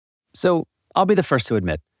So I'll be the first to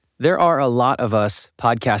admit, there are a lot of us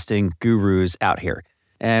podcasting gurus out here.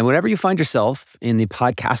 And whenever you find yourself in the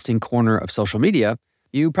podcasting corner of social media,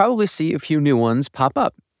 you probably see a few new ones pop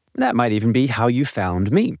up. That might even be how you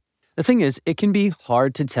found me. The thing is, it can be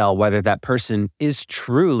hard to tell whether that person is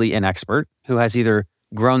truly an expert who has either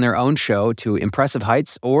grown their own show to impressive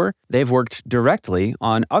heights or they've worked directly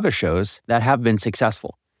on other shows that have been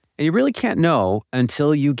successful. And you really can't know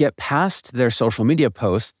until you get past their social media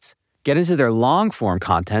posts, get into their long-form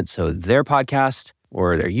content, so their podcast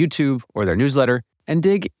or their YouTube or their newsletter, and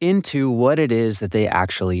dig into what it is that they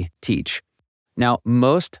actually teach. Now,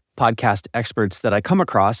 most podcast experts that I come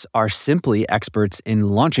across are simply experts in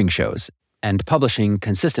launching shows and publishing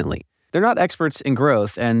consistently. They're not experts in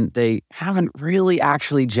growth, and they haven't really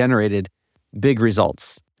actually generated big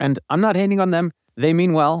results. And I'm not hating on them. They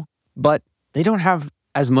mean well, but they don't have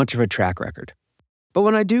as much of a track record. But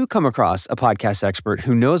when I do come across a podcast expert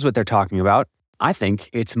who knows what they're talking about, I think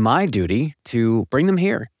it's my duty to bring them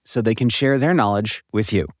here so they can share their knowledge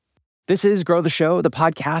with you. This is Grow the Show, the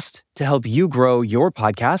podcast to help you grow your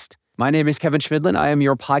podcast. My name is Kevin Schmidlin. I am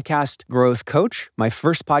your podcast growth coach. My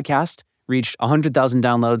first podcast reached 100,000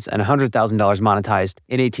 downloads and $100,000 monetized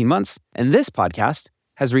in 18 months. And this podcast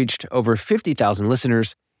has reached over 50,000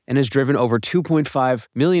 listeners and has driven over 2.5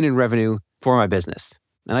 million in revenue for my business.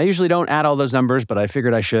 And I usually don't add all those numbers, but I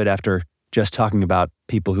figured I should after just talking about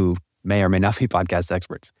people who may or may not be podcast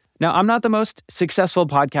experts. Now, I'm not the most successful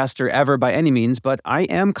podcaster ever by any means, but I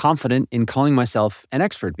am confident in calling myself an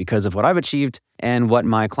expert because of what I've achieved and what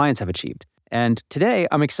my clients have achieved. And today,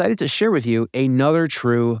 I'm excited to share with you another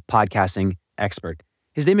true podcasting expert.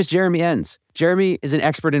 His name is Jeremy Enns. Jeremy is an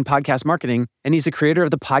expert in podcast marketing, and he's the creator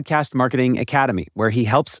of the Podcast Marketing Academy, where he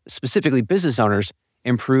helps specifically business owners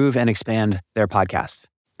improve and expand their podcasts.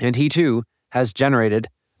 And he too has generated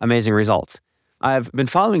amazing results. I've been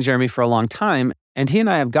following Jeremy for a long time, and he and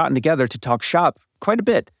I have gotten together to talk shop quite a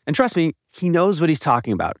bit. And trust me, he knows what he's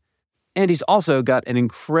talking about. And he's also got an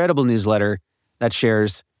incredible newsletter that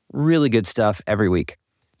shares really good stuff every week.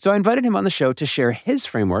 So I invited him on the show to share his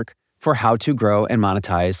framework for how to grow and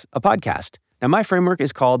monetize a podcast. Now, my framework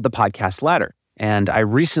is called the Podcast Ladder, and I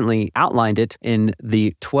recently outlined it in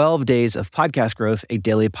the 12 Days of Podcast Growth, a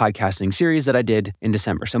daily podcasting series that I did in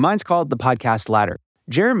December. So mine's called the Podcast Ladder.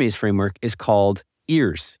 Jeremy's framework is called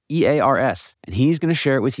EARS, E-A-R-S, and he's going to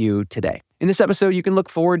share it with you today. In this episode, you can look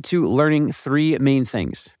forward to learning three main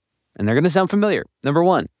things, and they're going to sound familiar. Number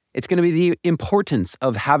one, it's going to be the importance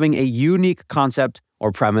of having a unique concept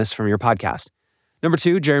or premise from your podcast. Number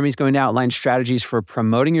two, Jeremy's going to outline strategies for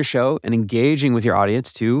promoting your show and engaging with your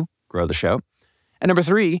audience to grow the show. And number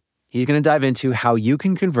three, he's going to dive into how you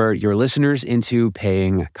can convert your listeners into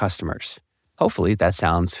paying customers. Hopefully that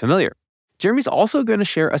sounds familiar. Jeremy's also going to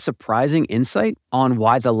share a surprising insight on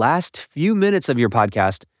why the last few minutes of your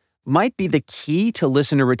podcast might be the key to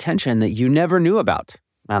listener retention that you never knew about.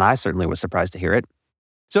 And I certainly was surprised to hear it.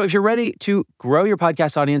 So if you're ready to grow your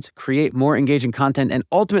podcast audience, create more engaging content, and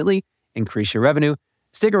ultimately increase your revenue,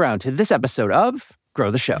 stick around to this episode of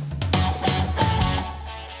Grow the Show.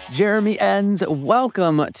 Jeremy Enns,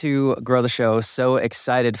 welcome to Grow the Show. So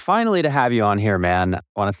excited finally to have you on here, man. I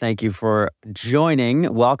want to thank you for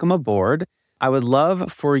joining. Welcome aboard. I would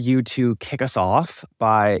love for you to kick us off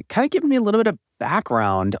by kind of giving me a little bit of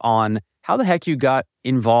background on how the heck you got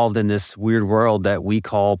involved in this weird world that we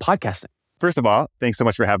call podcasting. First of all, thanks so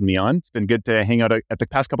much for having me on. It's been good to hang out at the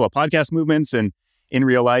past couple of podcast movements and in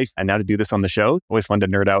real life, and now to do this on the show. Always fun to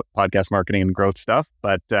nerd out podcast marketing and growth stuff.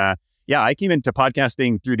 But yeah, I came into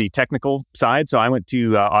podcasting through the technical side. So I went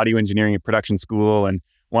to audio engineering and production school and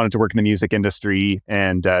wanted to work in the music industry,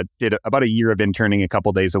 and did about a year of interning a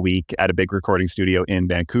couple days a week at a big recording studio in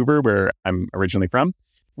Vancouver, where I'm originally from.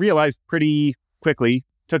 Realized pretty quickly,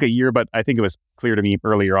 took a year, but I think it was clear to me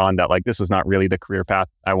earlier on that this was not really the career path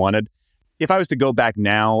I wanted. If I was to go back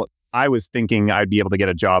now, I was thinking I'd be able to get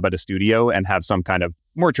a job at a studio and have some kind of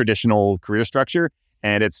more traditional career structure.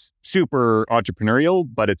 And it's super entrepreneurial,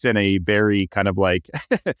 but it's in a very kind of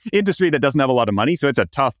industry that doesn't have a lot of money. So it's a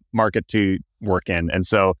tough market to work in. And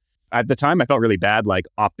so at the time, I felt really bad,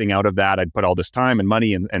 opting out of that. I'd put all this time and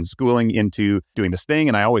money and schooling into doing this thing.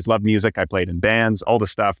 And I always loved music. I played in bands, all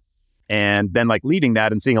this stuff. And then leaving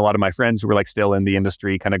that and seeing a lot of my friends who were still in the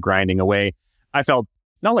industry kind of grinding away, I felt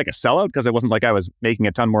not like a sellout because it wasn't like I was making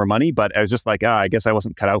a ton more money, but I was just I guess I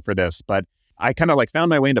wasn't cut out for this. But I kind of found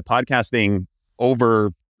my way into podcasting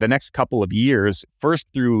over the next couple of years, first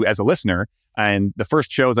through as a listener. And the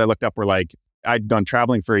first shows I looked up were I'd done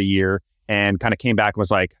traveling for a year and kind of came back and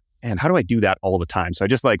was man, how do I do that all the time? So I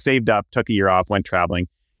just saved up, took a year off, went traveling,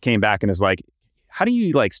 came back and is how do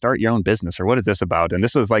you like start your own business, or what is this about? And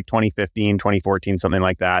this was like 2015, 2014, something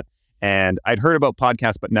like that. And I'd heard about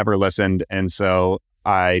podcasts, but never listened. And so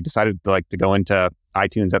I decided to go into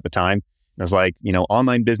iTunes at the time. It was like,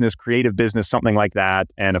 online business, creative business, something like that.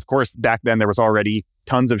 And of course, back then there was already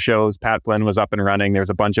tons of shows. Pat Flynn was up and running. There's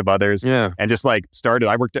a bunch of others. Yeah. And just like started,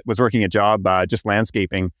 was working a job, just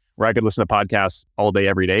landscaping, where I could listen to podcasts all day,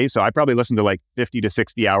 every day. So I probably listened to like 50 to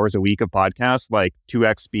 60 hours a week of podcasts, like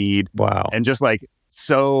 2x speed. Wow. And just like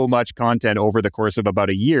so much content over the course of about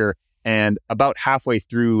a year. And about halfway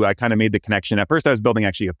through, I kind of made the connection. At first, I was building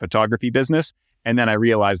actually a photography business. And then I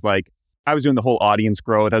realized like I was doing the whole audience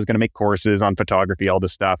growth. I was going to make courses on photography, all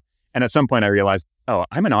this stuff. And at some point I realized, oh,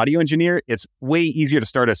 I'm an audio engineer. It's way easier to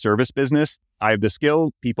start a service business. I have the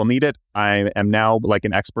skill. People need it. I am now like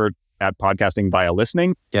an expert at podcasting via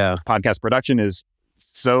listening. Yeah. Podcast production is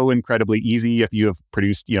so incredibly easy if you have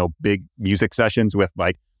produced, big music sessions with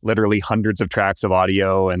like literally hundreds of tracks of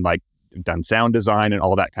audio and like done sound design and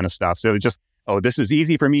all that kind of stuff. So it's just, this is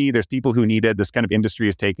easy for me. There's people who need it. This kind of industry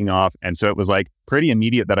is taking off. And so it was like pretty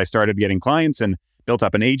immediate that I started getting clients and built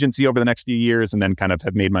up an agency over the next few years, and then kind of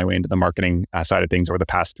have made my way into the marketing side of things over the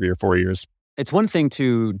past 3 or 4 years. It's one thing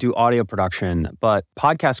to do audio production, but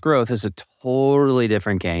podcast growth is a totally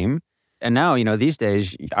different game. And now, these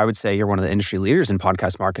days, I would say you're one of the industry leaders in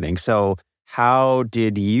podcast marketing. So how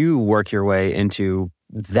did you work your way into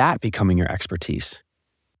that becoming your expertise?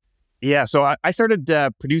 Yeah, so I started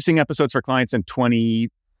producing episodes for clients in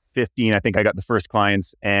 2015. I think I got the first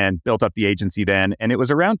clients and built up the agency then. And it was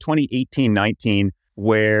around 2018, 19,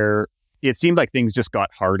 where it seemed like things just got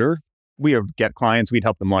harder. We would get clients, we'd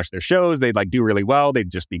help them launch their shows. They'd like do really well. They'd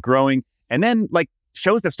just be growing. And then like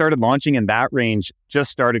shows that started launching in that range just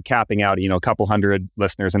started capping out, a couple hundred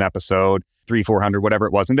listeners an episode, 300, 400, whatever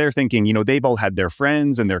it was. And they're thinking, they've all had their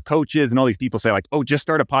friends and their coaches and all these people say like, oh, just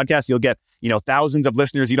start a podcast. You'll get, thousands of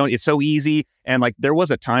listeners. It's so easy. And like, there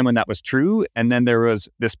was a time when that was true. And then there was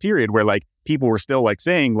this period where like people were still like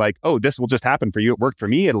saying like, oh, this will just happen for you. It worked for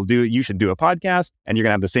me. You should do a podcast and you're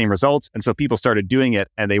gonna have the same results. And so people started doing it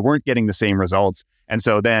and they weren't getting the same results. And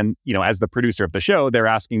so then, as the producer of the show, they're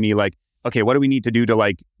asking me like, okay, what do we need to do to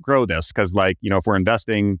like grow this? Because like, if we're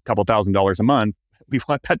investing a couple $1,000s a month, we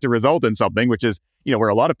want that to result in something, which is, where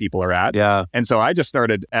a lot of people are at. Yeah. And so I just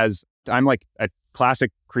started I'm like a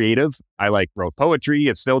classic creative. I like wrote poetry,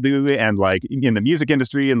 it still do. And like in the music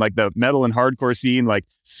industry and like the metal and hardcore scene, like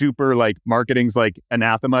super like marketing's like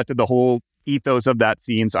anathema to the whole ethos of that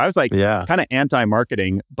scene. So I was like kind of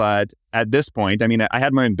anti-marketing. But at this point, I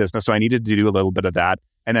had my own business, so I needed to do a little bit of that.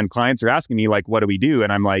 And then clients are asking me like, what do we do?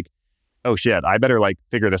 And I'm like, oh shit, I better like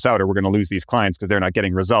figure this out or we're going to lose these clients because they're not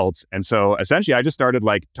getting results. And so essentially I just started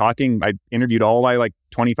like talking. I interviewed all my like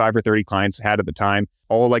 25 or 30 clients I had at the time,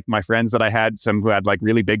 all like my friends that I had, some who had like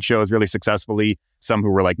really big shows really successfully, some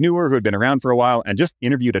who were like newer, who had been around for a while, and just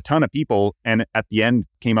interviewed a ton of people. And at the end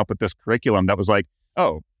came up with this curriculum that was like,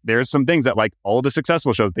 oh, there's some things that like all the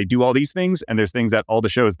successful shows, they do all these things. And there's things that all the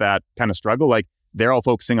shows that kind of struggle, like they're all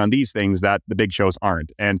focusing on these things that the big shows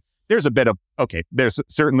aren't. And there's a bit of, okay, there's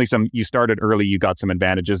certainly some, you started early, you got some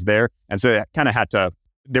advantages there. And so it kind of had to,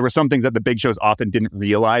 there were some things that the big shows often didn't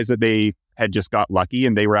realize that they had just got lucky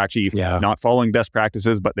and they were actually not following best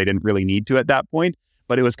practices, but they didn't really need to at that point.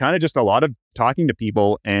 But it was kind of just a lot of talking to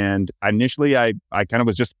people. And initially I kind of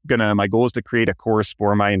was just my goal is to create a course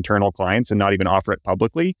for my internal clients and not even offer it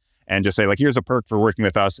publicly and just say like, here's a perk for working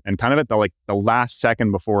with us. And kind of at the last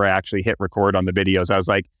second before I actually hit record on the videos, I was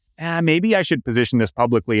like, maybe I should position this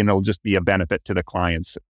publicly and it'll just be a benefit to the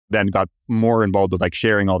clients. Then got more involved with like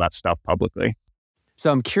sharing all that stuff publicly.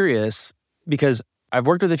 So I'm curious because I've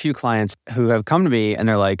worked with a few clients who have come to me and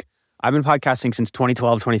they're like, I've been podcasting since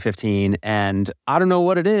 2012, 2015, and I don't know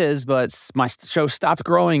what it is, but my show stopped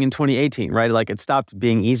growing in 2018, right? Like it stopped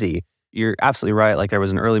being easy. You're absolutely right. Like there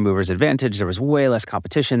was an early mover's advantage. There was way less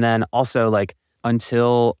competition then. Also like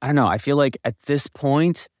until, I don't know, I feel like at this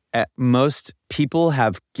point, most people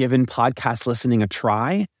have given podcast listening a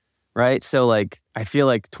try, right? So like, I feel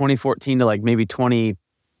like 2014 to like maybe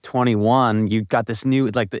 2021, you got this new,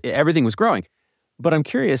 like everything was growing. But I'm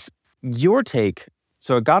curious, your take,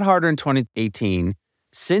 so it got harder in 2018.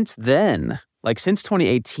 Since then, like since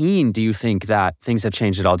 2018, do you think that things have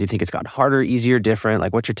changed at all? Do you think it's got harder, easier, different?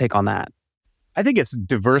 Like what's your take on that? I think it's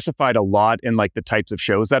diversified a lot in like the types of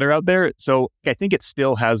shows that are out there. So I think it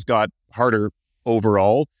still has got harder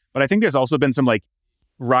overall. But I think there's also been some like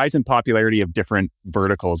rise in popularity of different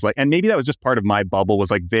verticals. Like, and maybe that was just part of my bubble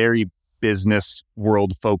was like very business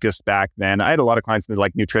world focused back then. I had a lot of clients in the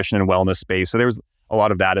like nutrition and wellness space. So there was a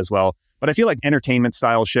lot of that as well. But I feel like entertainment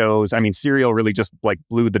style shows, I mean, Serial really just like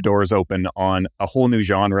blew the doors open on a whole new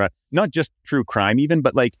genre, not just true crime even,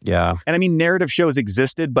 but like, Yeah. and I mean, narrative shows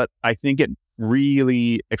existed, but I think it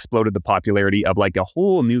really exploded the popularity of like a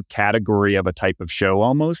whole new category of a type of show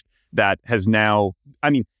almost that has now,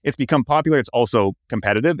 I mean, it's become popular. It's also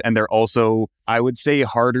competitive. And they're also, I would say,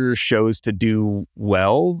 harder shows to do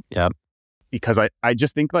well. Yeah. Because I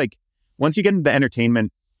just think like once you get into the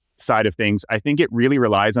entertainment side of things, I think it really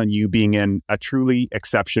relies on you being in a truly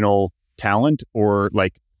exceptional talent or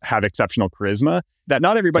like have exceptional charisma that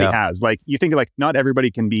not everybody has. Like you think like not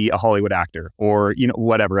everybody can be a Hollywood actor or, you know,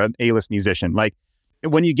 whatever, an A-list musician. Like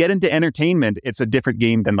when you get into entertainment, it's a different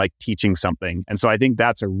game than like teaching something. And so I think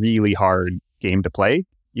that's a really hard game to play.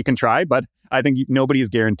 You can try, but I think nobody is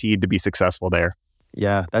guaranteed to be successful there.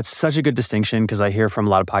 Yeah, that's such a good distinction because I hear from a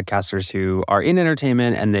lot of podcasters who are in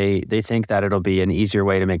entertainment and they think that it'll be an easier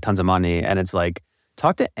way to make tons of money. And it's like,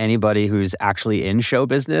 talk to anybody who's actually in show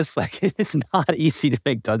business. Like it's not easy to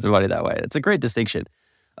make tons of money that way. It's a great distinction.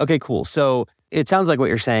 Okay, cool. So it sounds like what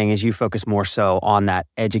you're saying is you focus more so on that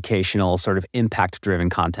educational sort of impact-driven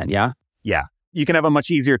content, yeah? Yeah. You can have a much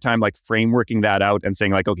easier time like frameworking that out and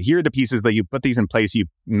saying like, okay, here are the pieces that you put these in place, you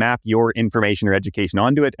map your information or education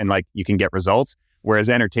onto it and like you can get results. Whereas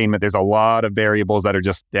entertainment, there's a lot of variables that are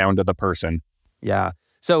just down to the person. Yeah.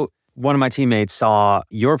 So one of my teammates saw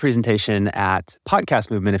your presentation at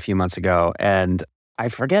Podcast Movement a few months ago, and I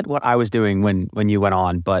forget what I was doing when you went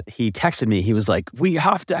on, but he texted me. He was like, we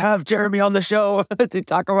have to have Jeremy on the show to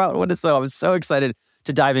talk about what is so. I was so excited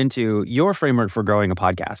to dive into your framework for growing a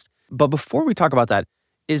podcast. But before we talk about that,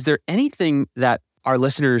 is there anything that our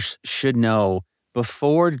listeners should know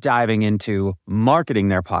before diving into marketing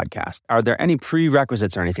their podcast? Are there any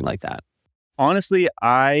prerequisites or anything like that? Honestly,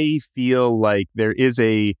 I feel like there is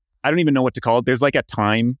I don't even know what to call it. There's like a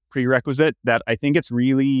time prerequisite that I think it's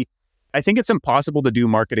impossible to do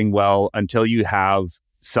marketing well until you have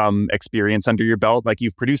some experience under your belt. Like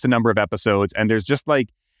you've produced a number of episodes and there's just like,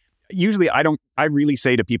 usually I really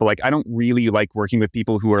say to people, like, I don't really like working with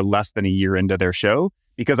people who are less than a year into their show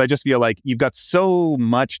because I just feel like you've got so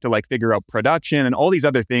much to like figure out production and all these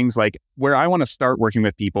other things, like where I want to start working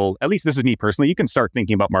with people, at least this is me personally, you can start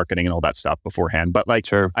thinking about marketing and all that stuff beforehand. But like,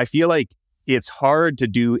 Sure. I feel like it's hard to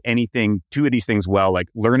do two of these things well, like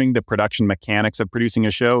learning the production mechanics of producing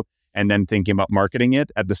a show and then thinking about marketing it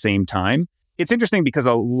at the same time. It's interesting because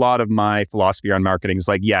a lot of my philosophy on marketing is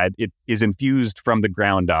like, yeah, it is infused from the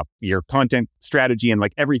ground up. Your content strategy and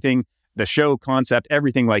like everything, the show concept,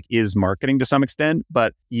 everything like is marketing to some extent,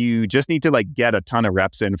 but you just need to like get a ton of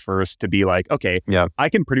reps in first to be like, okay, I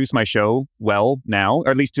can produce my show well now, or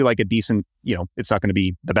at least to like a decent, you know, it's not going to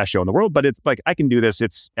be the best show in the world, but it's like, I can do this.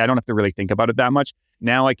 I don't have to really think about it that much.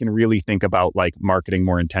 Now I can really think about like marketing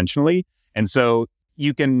more intentionally. And so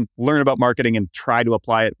you can learn about marketing and try to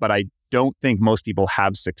apply it, but I don't think most people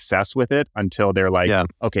have success with it until they're like,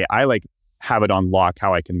 okay, I like have it on lock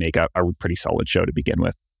how I can make a pretty solid show to begin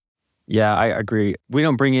with. Yeah, I agree. We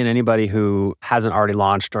don't bring in anybody who hasn't already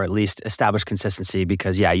launched or at least established consistency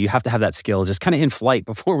because, you have to have that skill just kind of in flight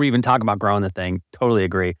before we even talk about growing the thing. Totally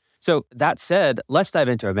agree. So that said, let's dive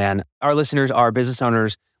into it, man. Our listeners are business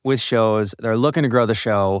owners with shows. They're looking to grow the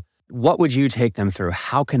show. What would you take them through?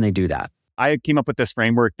 How can they do that? I came up with this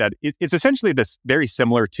framework that it's essentially this very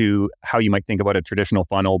similar to how you might think about a traditional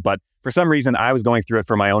funnel. But for some reason, I was going through it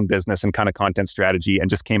for my own business and kind of content strategy and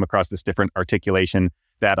just came across this different articulation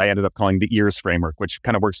that I ended up calling the EARS framework, which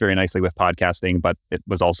kind of works very nicely with podcasting, but it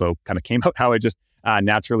was also kind of came out how I just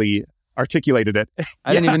naturally articulated it.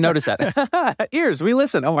 I didn't even notice that. EARS, we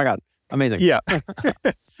listen. Oh my God. Amazing. Yeah.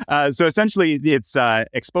 So essentially it's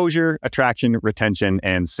exposure, attraction, retention,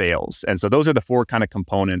 and sales. And so those are the four kind of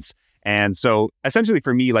components. And so essentially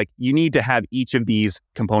for me, like you need to have each of these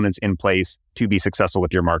components in place to be successful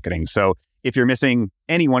with your marketing. So if you're missing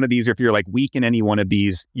any one of these, or if you're like weak in any one of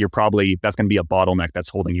these, that's going to be a bottleneck that's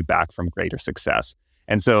holding you back from greater success.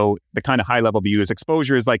 And so the kind of high level view is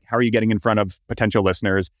exposure is like, how are you getting in front of potential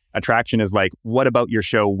listeners? Attraction is like, what about your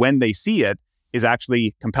show when they see it is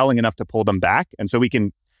actually compelling enough to pull them back? And so we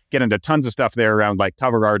can get into tons of stuff there around like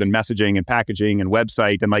cover art and messaging and packaging and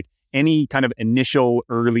website and like any kind of initial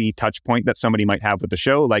early touch point that somebody might have with the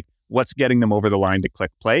show, like what's getting them over the line to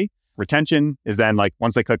click play. Retention is then like,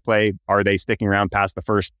 once they click play, are they sticking around past the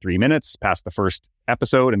first 3 minutes, past the first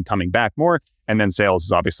episode and coming back more? And then sales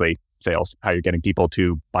is obviously sales, how you're getting people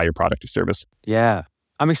to buy your product or service. Yeah.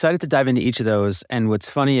 I'm excited to dive into each of those. And what's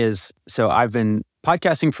funny is, so I've been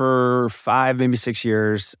podcasting for 5, maybe 6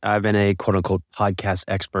 years. I've been a quote unquote podcast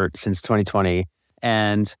expert since 2020.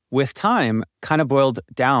 And with time, kind of boiled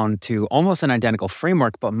down to almost an identical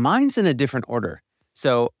framework, but mine's in a different order.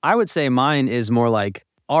 So I would say mine is more like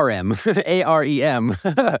RM,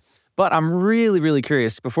 AREM. But I'm really, really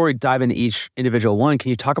curious. Before we dive into each individual one, can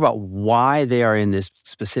you talk about why they are in this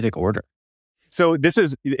specific order? So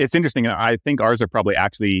it's interesting. And I think ours are probably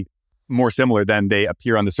actually more similar than they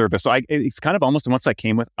appear on the surface. So it's kind of almost once I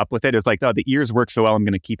came up with it, it's like, oh, the ears work so well, I'm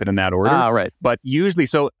going to keep it in that order. Ah, right. But usually,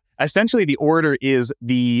 so essentially the order is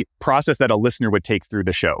the process that a listener would take through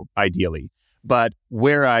the show, ideally. But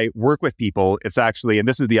where I work with people, it's actually, and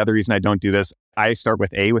this is the other reason I don't do this, I start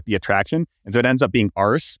with A, with the attraction. And so it ends up being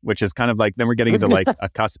arse, which is kind of like, then we're getting into like a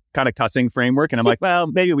kind of cussing framework. And I'm like, well,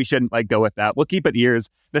 maybe we shouldn't like go with that. We'll keep it ears,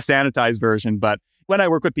 the sanitized version. But when I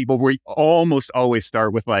work with people, we almost always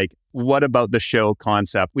start with like, what about the show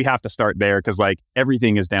concept? We have to start there because like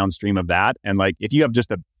everything is downstream of that. And like, if you have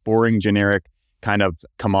just a boring, generic kind of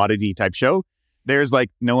commodity type show, there's like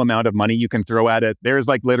no amount of money you can throw at it. There's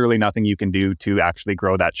like literally nothing you can do to actually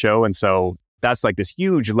grow that show. And so that's like this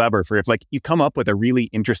huge lever for if like you come up with a really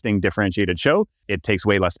interesting differentiated show, it takes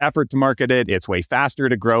way less effort to market it. It's way faster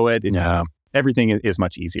to grow it. Yeah. Everything is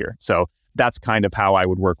much easier. So that's kind of how I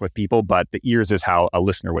would work with people. But the ears is how a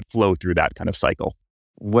listener would flow through that kind of cycle.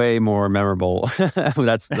 Way more memorable.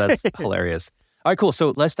 That's hilarious. All right, cool.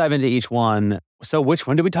 So let's dive into each one. So which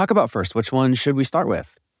one did we talk about first? Which one should we start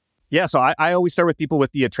with? Yeah, so I always start with people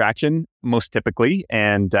with the attraction most typically.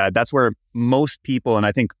 And that's where most people, and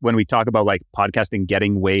I think when we talk about like podcasting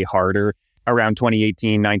getting way harder around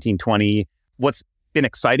 2018, 19, 20, what's been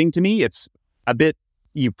exciting to me, it's a bit,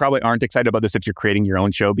 you probably aren't excited about this if you're creating your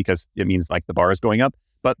own show because it means like the bar is going up.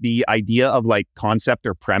 But the idea of like concept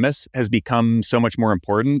or premise has become so much more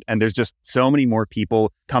important. And there's just so many more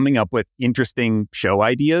people coming up with interesting show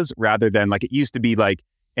ideas rather than like it used to be like,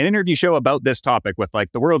 an interview show about this topic with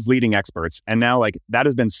like the world's leading experts. And now like that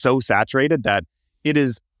has been so saturated that it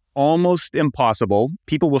is almost impossible.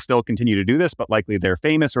 People will still continue to do this, but likely they're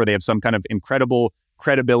famous or they have some kind of incredible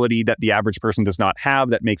credibility that the average person does not have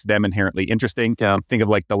that makes them inherently interesting. Yeah. Think of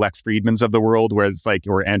like the Lex Friedmans of the world where it's like,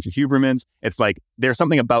 or Andrew Hubermans. It's like there's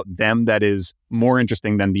something about them that is more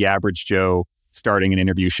interesting than the average Joe starting an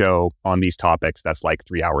interview show on these topics that's like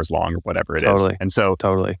 3 hours long or whatever it is. And so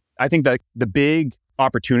I think that the big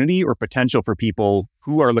opportunity or potential for people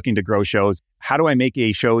who are looking to grow shows, how do I make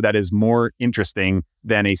a show that is more interesting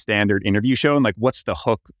than a standard interview show? And like, what's the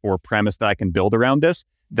hook or premise that I can build around this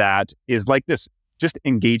that is like this just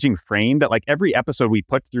engaging frame that like every episode we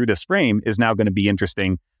put through this frame is now going to be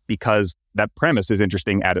interesting because that premise is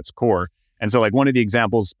interesting at its core. And so like one of the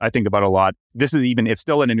examples I think about a lot, it's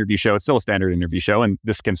still an interview show. It's still a standard interview show. And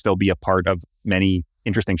this can still be a part of many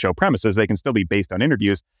interesting show premises. They can still be based on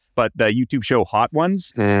interviews, but the YouTube show Hot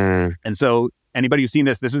Ones. And so anybody who's seen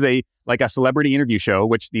this is a celebrity interview show,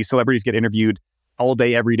 which these celebrities get interviewed all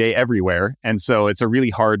day, every day, everywhere. And so it's a really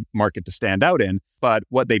hard market to stand out in. But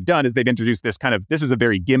what they've done is they've introduced this is a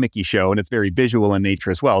very gimmicky show and it's very visual in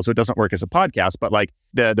nature as well. So it doesn't work as a podcast, but like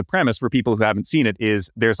the premise for people who haven't seen it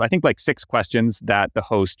is there's, I think like 6 questions that the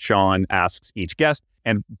host, Sean, asks each guest.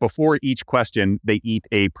 And before each question, they eat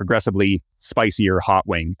a progressively spicier hot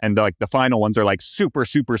wing. And the final ones are like super,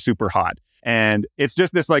 super, super hot. And it's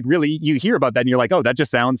just this like really, you hear about that and you're like, oh, that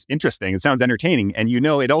just sounds interesting. It sounds entertaining. And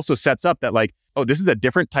it also sets up that like, oh, this is a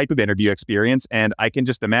different type of interview experience. And I can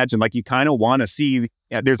just imagine like you kind of want to see,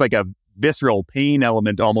 there's like a visceral pain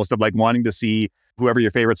element almost of like wanting to see whoever your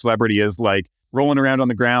favorite celebrity is like rolling around on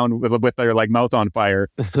the ground with their like mouth on fire.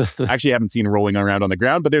 Actually, I haven't seen rolling around on the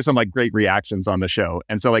ground, but there's some like great reactions on the show.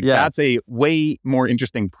 And so like that's a way more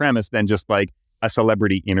interesting premise than just like a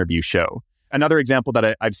celebrity interview show. Another example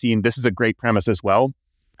that I've seen, this is a great premise as well.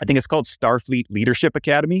 I think it's called Starfleet Leadership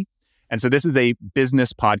Academy. And so this is a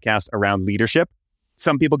business podcast around leadership.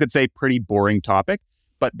 Some people could say pretty boring topic,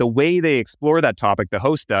 but the way they explore that topic, the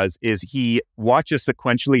host does, is he watches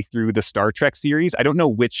sequentially through the Star Trek series. I don't know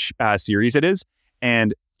which series it is.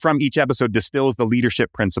 And from each episode distills the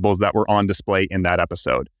leadership principles that were on display in that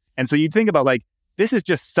episode. And so you'd think about like, this is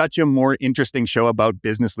just such a more interesting show about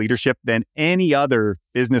business leadership than any other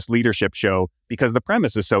business leadership show because the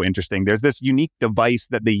premise is so interesting. There's this unique device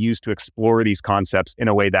that they use to explore these concepts in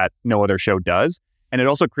a way that no other show does. And it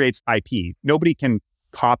also creates IP. Nobody can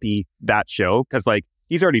copy that show because like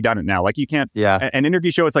he's already done it now. Like you can't, an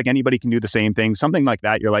interview show, it's like anybody can do the same thing. Something like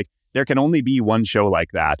that. You're like, there can only be one show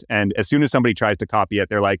like that. And as soon as somebody tries to copy it,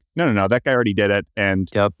 they're like, no, that guy already did it. And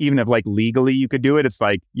even if like legally you could do it, it's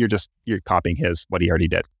like, you're copying what he already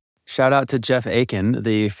did. Shout out to Jeff Aiken,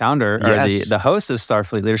 the founder or the host of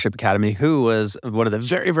Starfleet Leadership Academy, who was one of the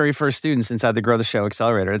very, very first students inside the Grow the Show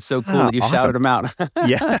Accelerator. It's so cool that you shouted him out.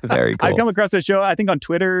 Yeah. Very cool. I've come across this show, I think on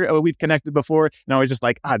Twitter, we've connected before. And I was just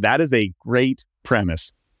like, that is a great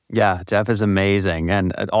premise. Yeah, Jeff is amazing.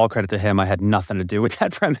 And all credit to him. I had nothing to do with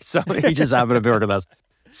that premise. So he just happened to be working with us.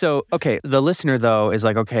 So, okay, the listener though is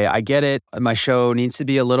like, okay, I get it. My show needs to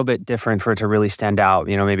be a little bit different for it to really stand out.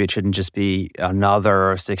 Maybe it shouldn't just be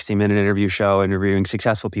another 60-minute interview show interviewing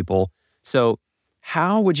successful people. So,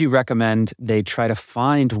 how would you recommend they try to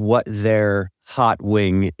find what their hot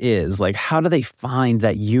wing is? Like, how do they find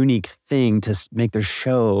that unique thing to make their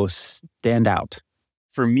show stand out?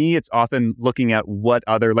 For me, it's often looking at what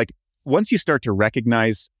other, like, once you start to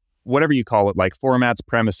recognize whatever you call it, like formats,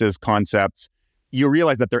 premises, concepts, you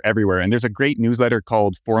realize that they're everywhere. And there's a great newsletter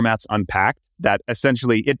called Formats Unpacked that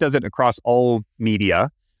essentially it does it across all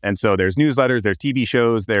media. And so there's newsletters, there's TV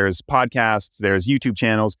shows, there's podcasts, there's YouTube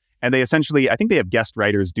channels. And they essentially, I think they have guest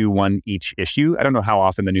writers do one each issue. I don't know how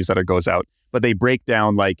often the newsletter goes out, but they break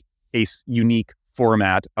down like a unique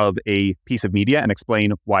format of a piece of media and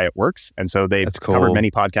explain why it works. And so they've covered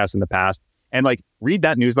many podcasts in the past. And like read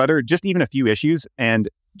that newsletter, just even a few issues, and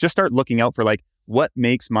just start looking out for like what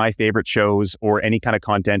makes my favorite shows or any kind of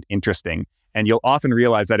content interesting. And you'll often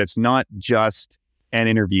realize that it's not just an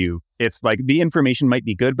interview. It's like the information might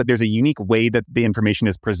be good, but there's a unique way that the information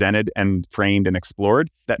is presented and framed and explored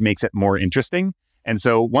that makes it more interesting. And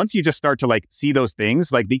so once you just start to like see those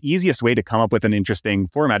things, like the easiest way to come up with an interesting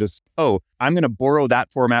format is, oh, I'm going to borrow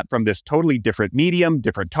that format from this totally different medium,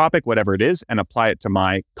 different topic, whatever it is, and apply it to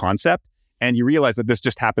my concept. And you realize that this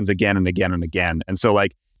just happens again and again and again. And so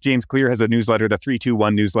like James Clear has a newsletter, the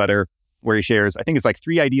 321 newsletter, where he shares, I think it's like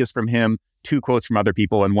 3 ideas from him, 2 quotes from other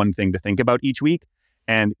people, and 1 thing to think about each week.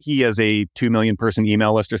 And he has a 2 million person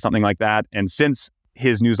email list or something like that. And since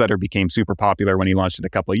his newsletter became super popular when he launched it a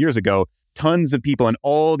couple of years ago, tons of people in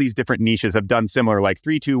all these different niches have done similar, like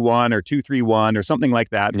 321 or 231 or something like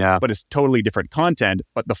that. Yeah. But it's totally different content,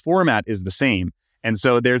 but the format is the same. And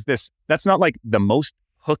so there's this, that's not like the most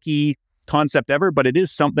hooky concept ever, but it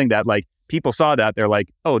is something that like people saw that they're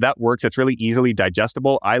like, oh, that works. It's really easily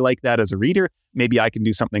digestible. I like that as a reader. Maybe I can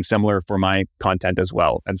do something similar for my content as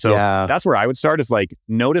well. And so that's where I would start, is like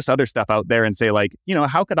notice other stuff out there and say like,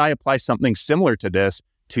 how could I apply something similar to this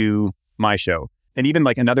to my show? And even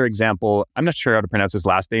like another example, I'm not sure how to pronounce his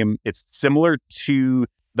last name. It's similar to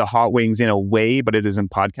the Hot Wings in a way, but it is in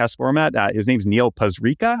podcast format. His name's Neil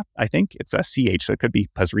Pasricha. I think it's a CH, so it could be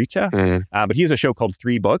Pasricha. But he has a show called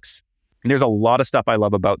 3 Books. And there's a lot of stuff I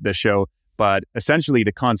love about this show. But essentially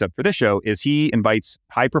the concept for this show is he invites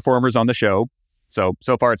high performers on the show. So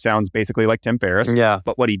far it sounds basically like Tim Ferriss. Yeah.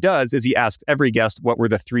 But what he does is he asks every guest, what were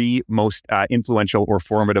the 3 most influential or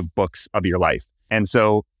formative books of your life? And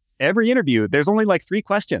so every interview, there's only like 3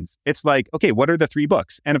 questions. It's like, okay, what are the 3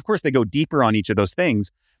 books? And of course they go deeper on each of those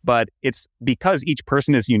things, but it's because each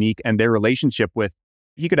person is unique and their relationship with,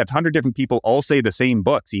 he could have 100 different people all say the same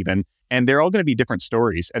books even, and they're all going to be different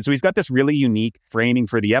stories. And so he's got this really unique framing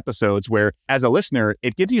for the episodes where, as a listener,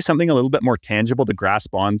 it gives you something a little bit more tangible to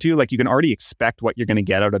grasp onto. Like you can already expect what you're going to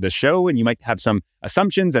get out of the show, and you might have some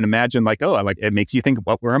assumptions and imagine like, oh, like it makes you think,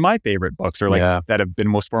 what were my favorite books or like that have been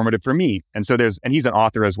most formative for me? And so and he's an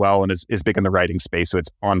author as well and is big in the writing space, so it's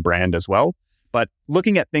on brand as well. But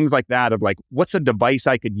looking at things like that of like, what's a device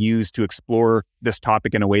I could use to explore this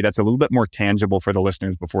topic in a way that's a little bit more tangible for the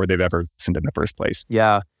listeners before they've ever listened in the first place?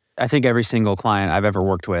 Yeah. I think every single client I've ever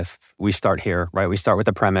worked with, we start here, right? We start with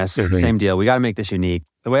the premise, same deal. We got to make this unique.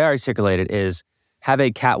 The way I articulate it is have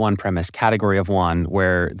a Cat 1 premise, category of 1,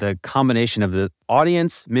 where the combination of the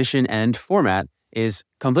audience, mission, and format is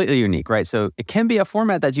completely unique, right? So it can be a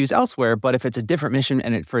format that's used elsewhere, but if it's a different mission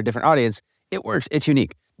and for a different audience, it works. It's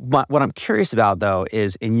unique. What I'm curious about, though,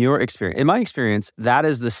 is in your experience, in my experience, that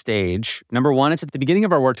is the stage. Number 1, it's at the beginning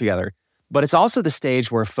of our work together, but it's also the stage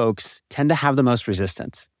where folks tend to have the most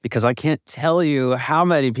resistance, because I can't tell you how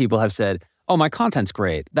many people have said, oh, my content's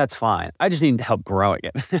great. That's fine. I just need help growing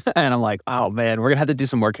it. And I'm like, oh, man, we're going to have to do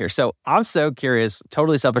some work here. So I'm so curious,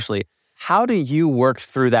 totally selfishly, how do you work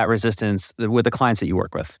through that resistance with the clients that you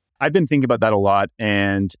work with? I've been thinking about that a lot,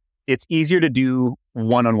 and it's easier to do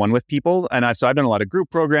one-on-one with people. And I've done a lot of group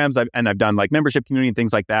programs and I've done like membership community and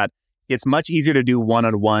things like that. It's much easier to do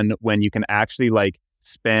one-on-one when you can actually like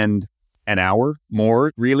spend an hour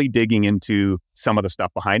more really digging into some of the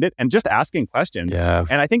stuff behind it and just asking questions. Yeah.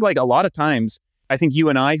 And I think like a lot of times, I think you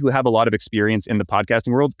and I, who have a lot of experience in the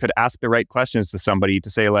podcasting world, could ask the right questions to somebody to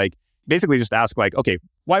say like, basically just ask like, okay,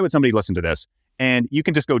 why would somebody listen to this? And you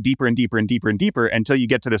can just go deeper and deeper and deeper and deeper until you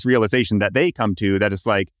get to this realization that they come to that is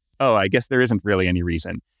like, oh, I guess there isn't really any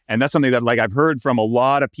reason. And that's something that like I've heard from a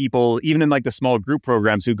lot of people, even in like the small group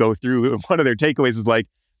programs who go through, one of their takeaways is like,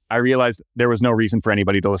 I realized there was no reason for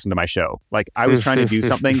anybody to listen to my show. Like I was trying to do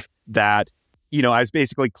something that, I was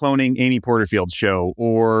basically cloning Amy Porterfield's show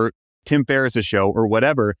or Tim Ferriss's show or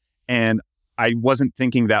whatever. And I wasn't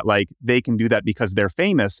thinking that like they can do that because they're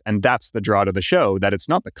famous and that's the draw to the show, that it's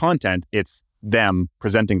not the content, it's them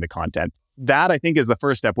presenting the content. That I think is the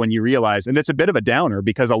first step when you realize, and it's a bit of a downer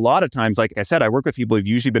because a lot of times, like I said, I work with people who've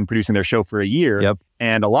usually been producing their show for a year. Yep.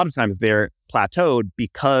 And a lot of times they're plateaued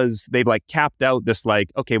because they've like capped out this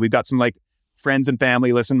like, okay, we've got some like friends and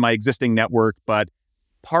family listen to my existing network. But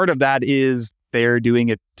part of that is they're doing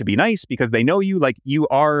it to be nice because they know you, like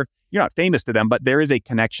you're not famous to them, but there is a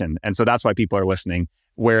connection. And so that's why people are listening.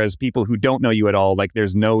 Whereas people who don't know you at all, like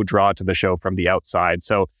there's no draw to the show from the outside.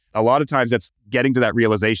 So a lot of times it's getting to that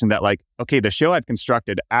realization that like, okay, the show I've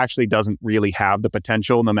constructed actually doesn't really have the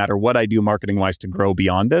potential, no matter what I do marketing wise, to grow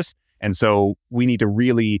beyond this. And so we need to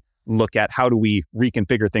really look at how do we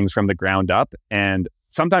reconfigure things from the ground up. And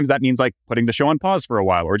sometimes that means like putting the show on pause for a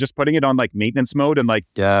while or just putting it on like maintenance mode and like,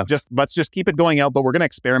 let's just keep it going out, but we're going to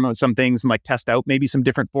experiment with some things and like test out maybe some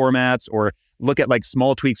different formats or look at like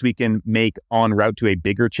small tweaks we can make en route to a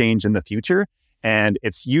bigger change in the future. And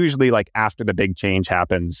it's usually like after the big change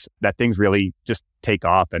happens that things really just take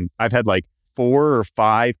off. And I've had like 4 or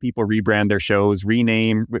 5 people rebrand their shows,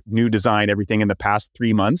 rename, new design, everything in the past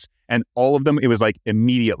 3 months. And all of them, it was like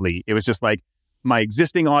immediately, it was just like my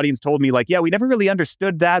existing audience told me like, yeah, we never really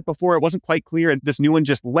understood that before. It wasn't quite clear. And this new one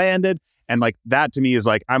just landed. And like that to me is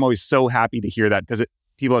like, I'm always so happy to hear that because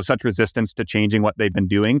people have such resistance to changing what they've been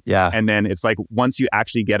doing. Yeah. And then it's like, once you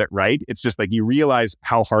actually get it right, it's just like, you realize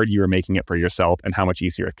how hard you are making it for yourself and how much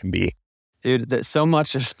easier it can be. Dude, there's so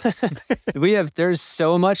much, there's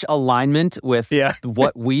so much alignment with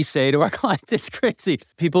what we say to our clients. It's crazy.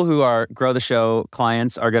 People who are Grow the Show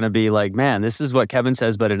clients are going to be like, man, this is what Kevin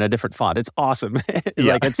says, but in a different font. It's awesome.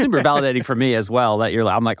 Like, it's super validating for me as well that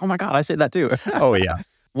I'm like, oh my God, I say that too. Oh yeah.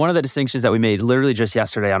 One of the distinctions that we made literally just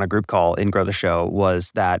yesterday on a group call in Grow the Show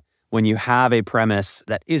was that when you have a premise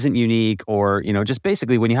that isn't unique or, just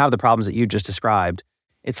basically when you have the problems that you just described,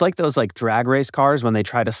 it's like those like drag race cars when they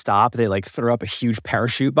try to stop, they like throw up a huge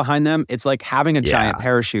parachute behind them. It's like having a giant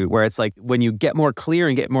parachute where it's like when you get more clear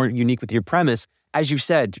and get more unique with your premise, as you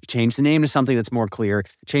said, change the name to something that's more clear,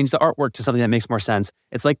 change the artwork to something that makes more sense.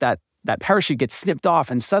 It's like that parachute gets snipped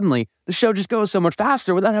off and suddenly the show just goes so much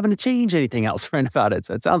faster without having to change anything else right about it.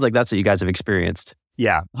 So it sounds like that's what you guys have experienced.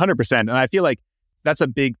 Yeah, 100%. And I feel like that's a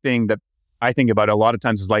big thing that I think about a lot of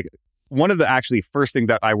times is like one of the actually first thing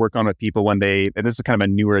that I work on with people when and this is kind of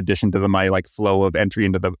a newer addition to my like flow of entry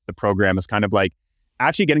into the program is kind of like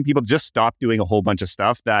actually getting people to just stop doing a whole bunch of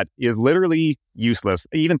stuff that is literally useless.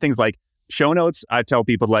 Even things like show notes, I tell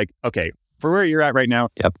people like, okay, for where you're at right now,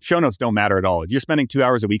 show notes don't matter at all. If you're spending 2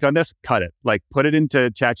 hours a week on this, cut it. Like put it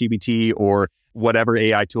into ChatGPT or whatever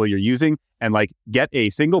AI tool you're using and like get a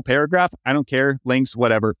single paragraph. I don't care, links,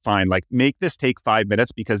 whatever, fine. Like make this take 5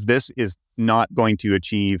 minutes because this is not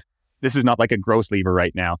like a gross lever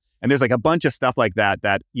right now. And there's like a bunch of stuff like that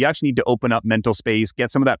you actually need to open up mental space, get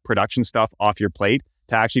some of that production stuff off your plate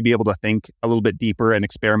to actually be able to think a little bit deeper and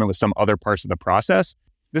experiment with some other parts of the process.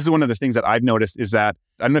 This is one of the things that I've noticed is that,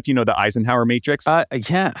 I don't know if you know the Eisenhower matrix.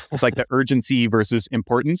 Yeah. It's like the urgency versus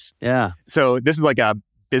importance. Yeah. So this is like a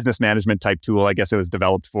business management type tool, I guess it was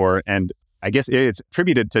developed for. And I guess it's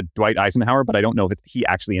attributed to Dwight Eisenhower, but I don't know if he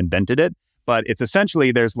actually invented it. But it's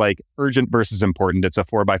essentially, there's like urgent versus important. It's a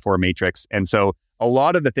 4x4 matrix. And so a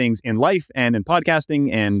lot of the things in life and in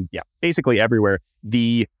podcasting and basically everywhere,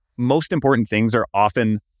 the most important things are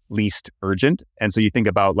often least urgent. And so you think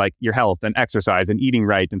about like your health and exercise and eating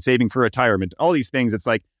right and saving for retirement, all these things. It's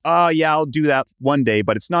like, I'll do that one day,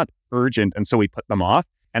 but it's not urgent. And so we put them off.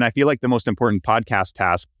 And I feel like the most important podcast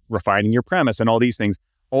task, refining your premise and all these things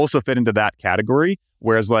also fit into that category.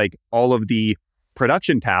 Whereas like all of the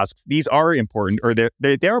production tasks, these are important, or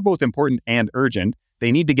they are both important and urgent.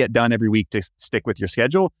 They need to get done every week to stick with your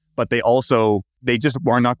schedule, but they just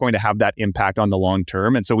are not going to have that impact on the long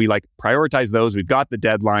term. And so we like prioritize those. We've got the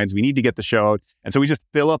deadlines. We need to get the show out. And so we just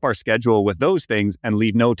fill up our schedule with those things and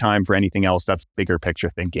leave no time for anything else. That's bigger picture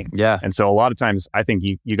thinking. Yeah. And so a lot of times I think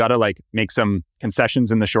you got to like make some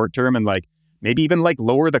concessions in the short term and like maybe even like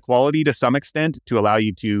lower the quality to some extent to allow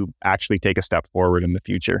you to actually take a step forward in the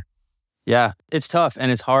future. Yeah, it's tough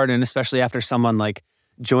and it's hard. And especially after someone like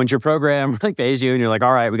joins your program, like pays you and you're like,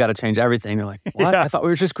 all right, we got to change everything. They're like, what? I thought we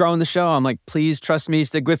were just growing the show. I'm like, please trust me,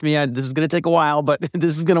 stick with me. This is going to take a while, but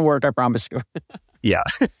this is going to work. I promise you. Yeah.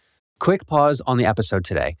 Quick pause on the episode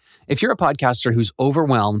today. If you're a podcaster who's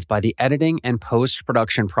overwhelmed by the editing and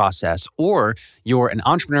post-production process, or you're an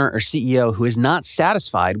entrepreneur or CEO who is not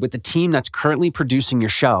satisfied with the team that's currently producing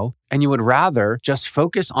your show, and you would rather just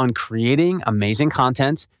focus on creating amazing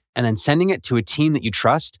content and then sending it to a team that you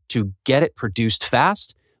trust to get it produced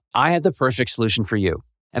fast, I have the perfect solution for you.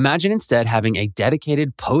 Imagine instead having a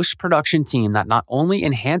dedicated post-production team that not only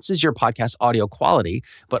enhances your podcast audio quality,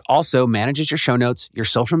 but also manages your show notes, your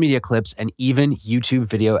social media clips, and even YouTube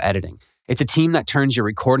video editing. It's a team that turns your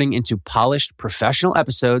recording into polished, professional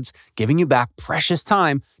episodes, giving you back precious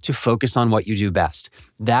time to focus on what you do best.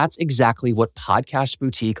 That's exactly what Podcast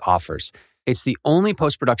Boutique offers. It's the only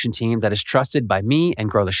post-production team that is trusted by me and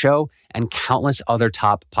Grow the Show and countless other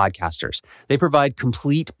top podcasters. They provide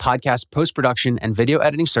complete podcast post-production and video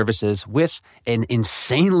editing services with an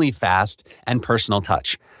insanely fast and personal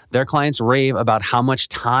touch. Their clients rave about how much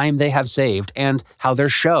time they have saved and how their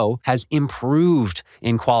show has improved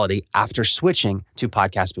in quality after switching to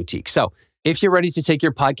Podcast Boutique. So, if you're ready to take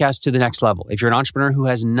your podcast to the next level, if you're an entrepreneur who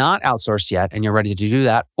has not outsourced yet and you're ready to do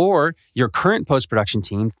that, or your current post-production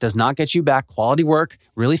team does not get you back quality work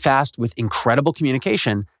really fast with incredible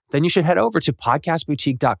communication, then you should head over to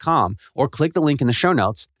podcastboutique.com or click the link in the show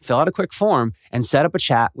notes, fill out a quick form, and set up a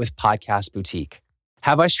chat with Podcast Boutique.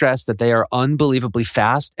 Have I stressed that they are unbelievably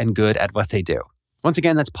fast and good at what they do? Once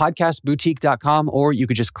again, that's podcastboutique.com, or you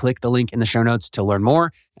could just click the link in the show notes to learn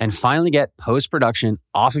more and finally get post-production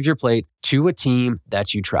off of your plate to a team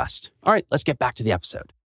that you trust. All right, let's get back to the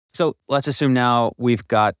episode. So let's assume now we've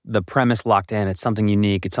got the premise locked in. It's something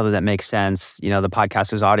unique. It's something that makes sense. You know, the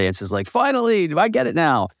podcaster's audience is like, finally, do I get it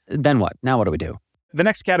now? Then what? Now what do we do? The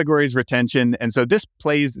next category is retention. And so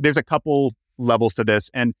there's a couple levels to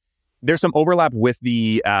this. And there's some overlap with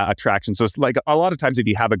the attraction. So it's like a lot of times if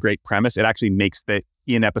you have a great premise, it actually makes the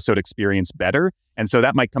in-episode experience better. And so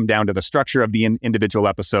that might come down to the structure of the individual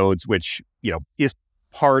episodes, which, you know, is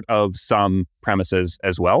part of some premises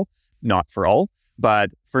as well, not for all.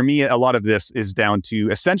 But for me, a lot of this is down to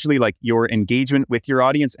essentially like your engagement with your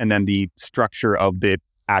audience and then the structure of the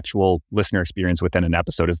actual listener experience within an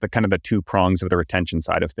episode is the kind of the two prongs of the retention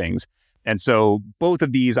side of things. And so both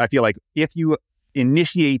of these, I feel like if you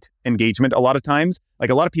initiate engagement, a lot of times, like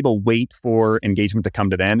a lot of people wait for engagement to come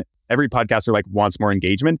to them. Every podcaster like wants more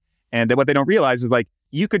engagement. And then what they don't realize is like,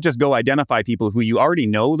 you could just go identify people who you already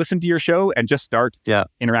know listen to your show and just start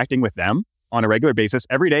interacting with them on a regular basis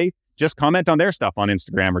every day. Just comment on their stuff on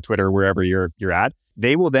Instagram or Twitter, wherever you're at.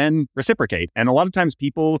 They will then reciprocate. And a lot of times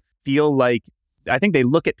people feel like, I think they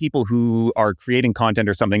look at people who are creating content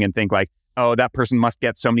or something and think like, oh, that person must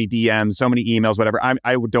get so many DMs, so many emails, whatever.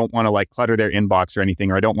 I don't want to like clutter their inbox or anything,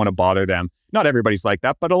 or I don't want to bother them. Not everybody's like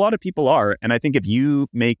that, but a lot of people are. And I think if you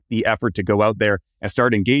make the effort to go out there and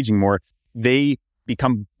start engaging more, they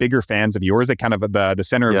become bigger fans of yours. They kind of, the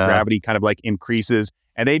center of gravity kind of like increases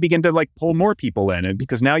and they begin to like pull more people in. And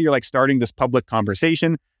because now you're like starting this public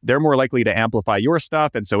conversation, they're more likely to amplify your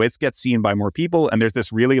stuff. And so it gets seen by more people. And there's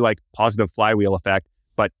this really like positive flywheel effect,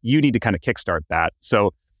 but you need to kind of kickstart that.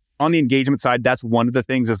 So on the engagement side, that's one of the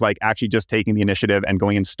things is like actually just taking the initiative and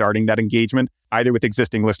going and starting that engagement, either with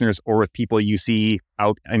existing listeners or with people you see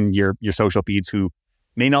out in your social feeds who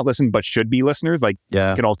may not listen, but should be listeners. Like you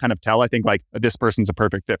can all kind of tell, I think like this person's a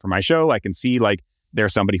perfect fit for my show. I can see like they're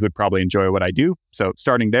somebody who would probably enjoy what I do. So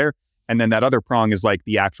starting there. And then that other prong is like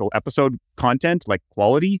the actual episode content, like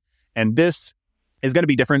quality. And this is going to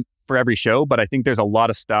be different for every show, but I think there's a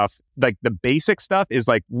lot of stuff, like the basic stuff is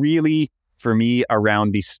like really for me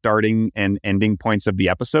around the starting and ending points of the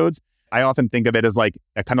episodes. I often think of it as like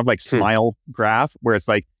a kind of like smile graph where it's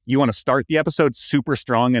like you want to start the episode super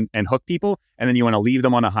strong and hook people. And then you want to leave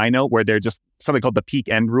them on a high note where they're just something called the peak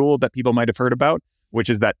end rule that people might have heard about, which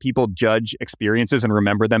is that people judge experiences and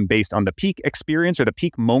remember them based on the peak experience or the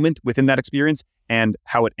peak moment within that experience and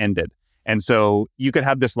how it ended. And so you could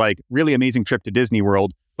have this like really amazing trip to Disney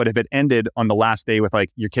World, but if it ended on the last day with like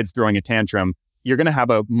your kids throwing a tantrum, you're going to have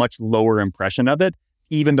a much lower impression of it,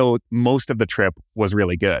 even though most of the trip was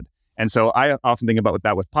really good. And so I often think about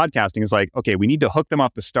that with podcasting is like, okay, we need to hook them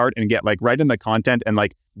off the start and get like right in the content and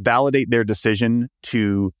like validate their decision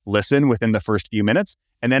to listen within the first few minutes.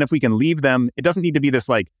 And then if we can leave them, it doesn't need to be this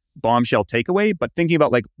like bombshell takeaway, but thinking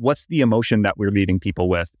about like, what's the emotion that we're leaving people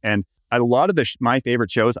with? And a lot of my favorite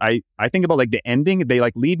shows, I think about like the ending, they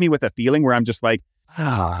like leave me with a feeling where I'm just like,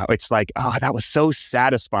 it's like, that was so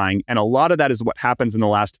satisfying. And a lot of that is what happens in the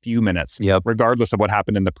last few minutes, regardless of what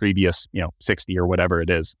happened in the previous, 60 or whatever it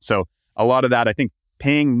is. So a lot of that, I think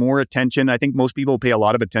paying more attention, I think most people pay a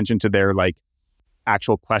lot of attention to their like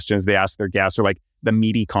actual questions they ask their guests or like the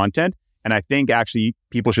meaty content. And I think actually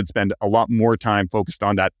people should spend a lot more time focused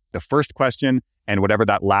on that, the first question and whatever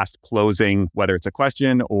that last closing, whether it's a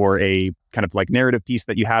question or a kind of like narrative piece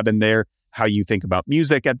that you have in there, how you think about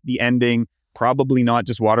music at the ending. Probably not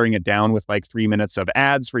just watering it down with like 3 minutes of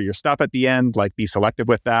ads for your stuff at the end, like be selective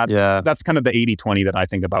with that. Yeah. That's kind of the 80-20 that I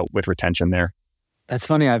think about with retention there. That's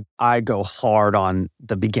funny. I go hard on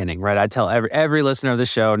the beginning, right? I tell every listener of the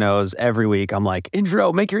show knows every week I'm like,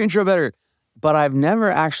 intro, make your intro better. But I've never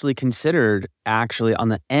actually considered actually on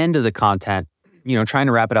the end of the content, trying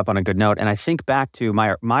to wrap it up on a good note. And I think back to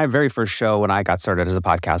my very first show when I got started as a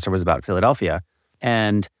podcaster was about Philadelphia.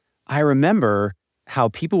 And I remember how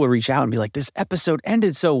people would reach out and be like, this episode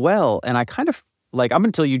ended so well. And I kind of like, up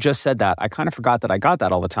until you just said that, I kind of forgot that I got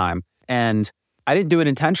that all the time. And I didn't do it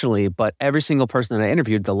intentionally, but every single person that I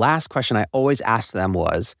interviewed, the last question I always asked them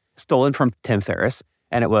was stolen from Tim Ferriss.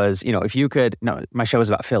 And it was, if you could, no, my show was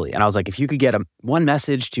about Philly. And I was like, if you could get one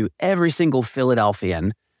message to every single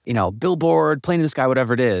Philadelphian, billboard, plane in the sky,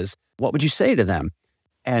 whatever it is, what would you say to them?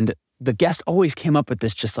 And the guest always came up with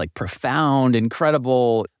this just like profound,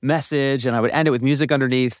 incredible message. And I would end it with music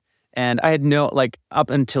underneath. And I had up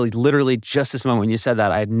until literally just this moment when you said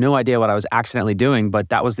that, I had no idea what I was accidentally doing, but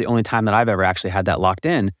that was the only time that I've ever actually had that locked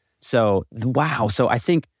in. So, wow. So I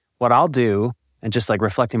think what I'll do, and just like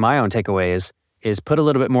reflecting my own takeaways, is put a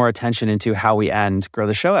little bit more attention into how we end Grow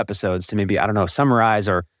the Show episodes to maybe, I don't know, summarize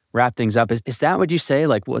or wrap things up. Is that what you say?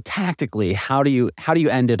 Like, well, tactically, how do you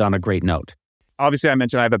end it on a great note? Obviously, I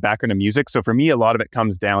mentioned I have a background in music. So for me, a lot of it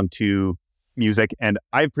comes down to music. And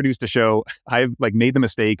I've produced a show. I've made the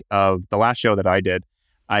mistake of the last show that I did.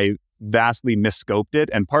 I vastly misscoped it.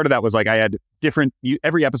 And part of that was I had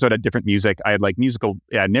every episode had different music. I had musical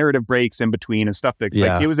narrative breaks in between and stuff that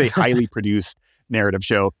it was a highly produced narrative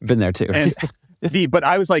show. Been there too. And but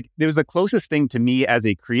I was it was the closest thing to me as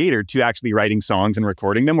a creator to actually writing songs and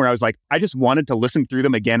recording them, where I was I just wanted to listen through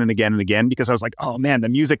them again and again and again, because I was oh man, the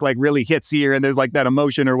music really hits here and there's that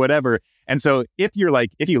emotion or whatever. And so if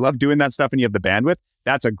you love doing that stuff and you have the bandwidth,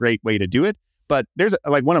 that's a great way to do it. But there's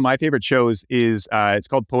one of my favorite shows is it's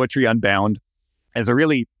called Poetry Unbound. It's a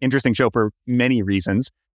really interesting show for many reasons.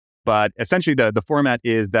 But essentially the format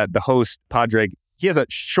is that the host, Padraig, he has a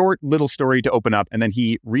short little story to open up, and then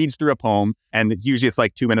he reads through a poem, and usually it's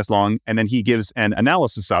 2 minutes long, and then he gives an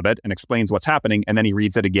analysis of it and explains what's happening, and then he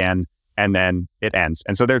reads it again, and then it ends.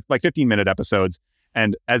 And so they're 15-minute episodes.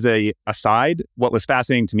 And as a aside, what was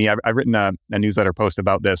fascinating to me, I've written a newsletter post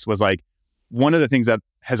about this, was one of the things that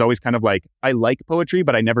has always kind of I like poetry,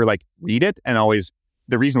 but I never read it. And always,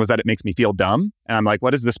 the reason was that it makes me feel dumb. And I'm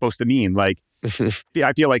what is this supposed to mean? I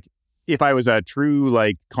feel if I was a true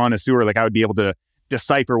connoisseur, I would be able to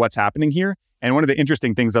decipher what's happening here. And one of the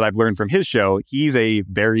interesting things that I've learned from his show, he's a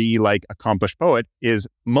very accomplished poet, is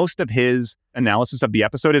most of his analysis of the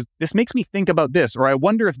episode is, this makes me think about this, or I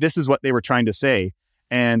wonder if this is what they were trying to say.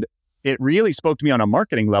 And it really spoke to me on a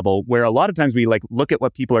marketing level, where a lot of times we look at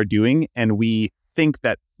what people are doing and we think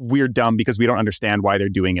that we're dumb because we don't understand why they're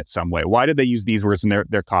doing it some way. Why did they use these words in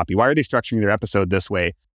their copy? Why are they structuring their episode this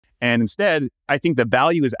way? And instead, I think the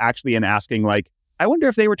value is actually in asking I wonder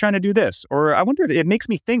if they were trying to do this, or I wonder if it makes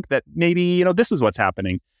me think that maybe, this is what's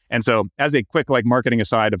happening. And so as a quick marketing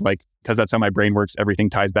aside of because that's how my brain works, everything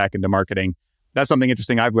ties back into marketing. That's something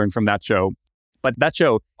interesting I've learned from that show. But that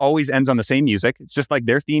show always ends on the same music. It's just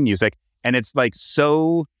their theme music. And it's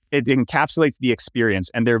so, it encapsulates the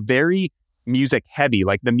experience. And they're very music heavy.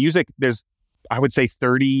 The music, there's, I would say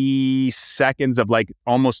 30 seconds of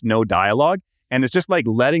almost no dialogue. And it's just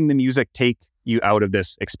letting the music take you out of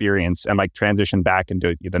this experience and transition back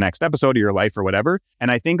into the next episode of your life or whatever.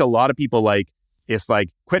 And I think a lot of people it's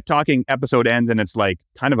quit talking, episode ends, and it's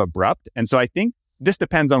kind of abrupt. And so I think this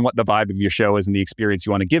depends on what the vibe of your show is and the experience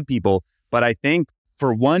you want to give people. But I think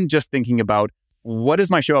for one, just thinking about what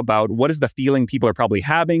is my show about? What is the feeling people are probably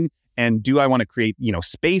having? And do I want to create,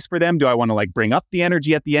 space for them? Do I want to bring up the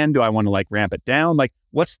energy at the end? Do I want to ramp it down?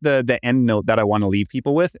 What's the end note that I want to leave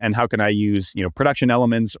people with? And how can I use, production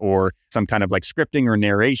elements or some kind of scripting or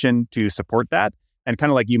narration to support that? And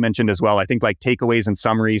kind of you mentioned as well, I think takeaways and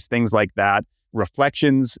summaries, things like that,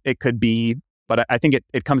 reflections, it could be. But I think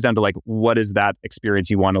it comes down to what is that experience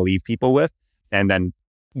you want to leave people with? And then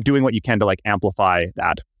doing what you can to amplify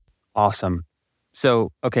that. Awesome.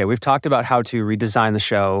 So, okay, we've talked about how to redesign the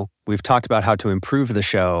show. We've talked about how to improve the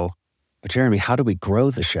show. But Jeremy, how do we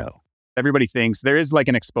grow the show? Everybody thinks there is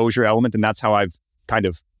an exposure element, and that's how I've kind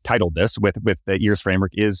of titled this with the EARS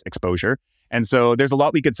framework, is exposure. And so there's a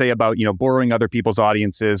lot we could say about, borrowing other people's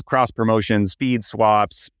audiences, cross promotions, feed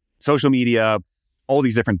swaps, social media, all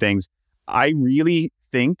these different things. I really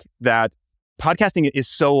think that podcasting is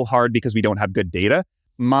so hard because we don't have good data.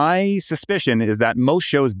 My suspicion is that most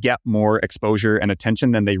shows get more exposure and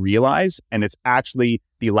attention than they realize. And it's actually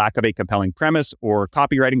the lack of a compelling premise or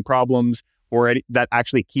copywriting problems or that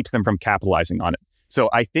actually keeps them from capitalizing on it. So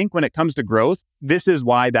I think when it comes to growth, this is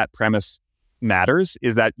why that premise matters,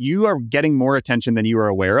 is that you are getting more attention than you are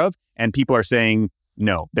aware of. And people are saying,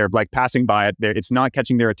 no. They're like passing by it. It's not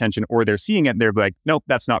catching their attention, or they're seeing it. And they're like, nope,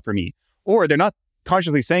 that's not for me. Or they're not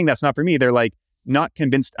consciously saying that's not for me. They're like not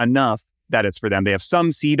convinced enough that it's for them. They have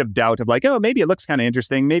some seed of doubt of like, oh, maybe it looks kind of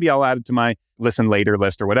interesting. Maybe I'll add it to my listen later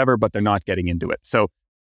list or whatever, but they're not getting into it. So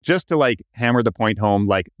just to like hammer the point home,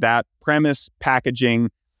 like that premise, packaging,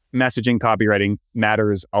 messaging, copywriting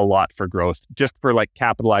matters a lot for growth, just for like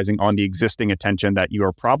capitalizing on the existing attention that you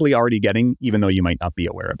are probably already getting, even though you might not be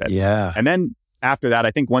aware of it. Yeah. And then after that,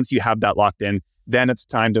 I think once you have that locked in, then it's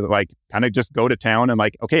time to like kind of just go to town and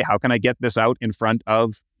like, okay, how can I get this out in front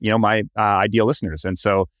of, my ideal listeners? And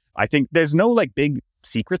so I think there's no like big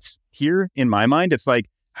secrets here in my mind. It's like,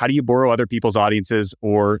 how do you borrow other people's audiences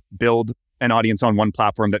or build an audience on one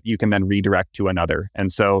platform that you can then redirect to another?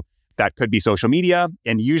 And so that could be social media.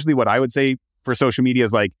 And usually what I would say for social media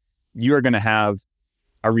is like, you are going to have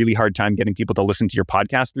a really hard time getting people to listen to your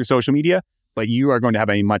podcast through social media, but you are going to have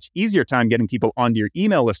a much easier time getting people onto your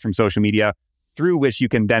email list from social media, through which you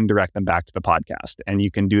can then direct them back to the podcast. And you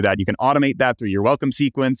can do that. You can automate that through your welcome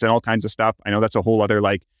sequence and all kinds of stuff. I know that's a whole other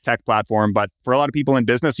like tech platform, but for a lot of people in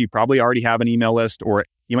business, you probably already have an email list, or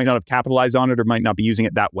you might not have capitalized on it or might not be using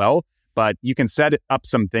it that well. But you can set up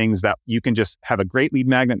some things that you can just have a great lead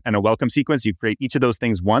magnet and a welcome sequence. You create each of those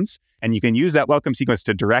things once, and you can use that welcome sequence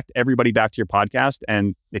to direct everybody back to your podcast.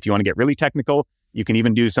 And if you want to get really technical, you can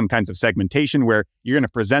even do some kinds of segmentation where you're going to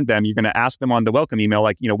present them. You're going to ask them on the welcome email,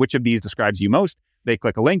 like, which of these describes you most? They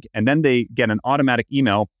click a link, and then they get an automatic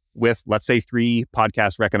email with, let's say, 3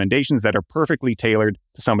 podcast recommendations that are perfectly tailored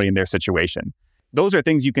to somebody in their situation. Those are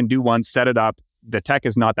things you can do once, set it up. The tech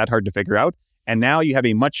is not that hard to figure out. And now you have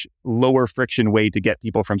a much lower friction way to get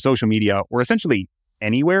people from social media or essentially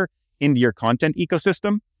anywhere into your content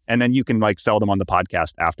ecosystem. And then you can like sell them on the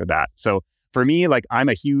podcast after that. So for me, like I'm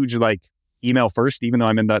a huge like email first, even though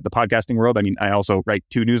I'm in the podcasting world. I mean, I also write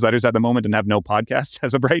 2 newsletters at the moment and have no podcasts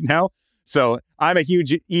as of right now. So I'm a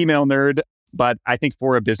huge email nerd, but I think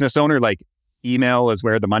for a business owner, like email is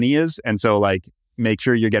where the money is. And so like make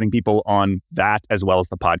sure you're getting people on that as well as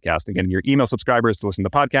the podcast. Again, your email subscribers to listen to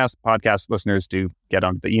the podcast listeners to get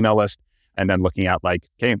onto the email list, and then looking at like,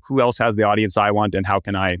 okay, who else has the audience I want and how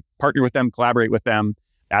can I partner with them, collaborate with them,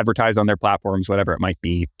 advertise on their platforms, whatever it might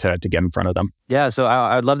be to get in front of them. Yeah, so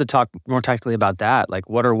I'd love to talk more technically about that. Like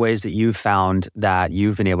what are ways that you've found that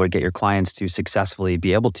you've been able to get your clients to successfully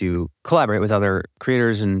be able to collaborate with other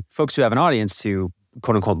creators and folks who have an audience to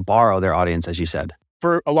quote unquote borrow their audience, as you said?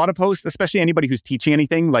 For a lot of hosts, especially anybody who's teaching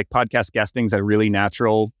anything, like podcast guesting is a really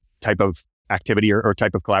natural type of activity or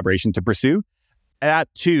type of collaboration to pursue. That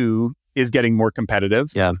too is getting more competitive.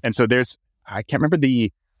 Yeah. And so I can't remember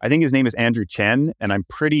I think his name is Andrew Chen, and I'm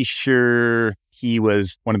pretty sure he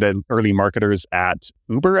was one of the early marketers at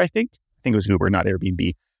Uber, I think. I think it was Uber, not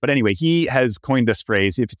Airbnb. But anyway, he has coined this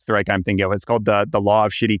phrase, if it's the right guy I'm thinking of. It's called the law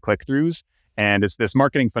of shitty click-throughs. And it's this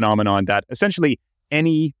marketing phenomenon that essentially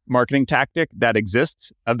any marketing tactic that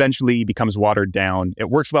exists eventually becomes watered down. It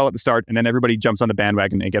works well at the start, and then everybody jumps on the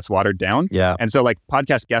bandwagon and it gets watered down. Yeah. And so like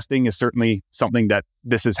podcast guesting is certainly something that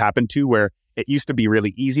this has happened to, where it used to be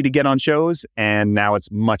really easy to get on shows, and now it's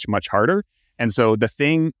much, much harder. And so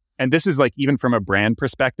and this is like even from a brand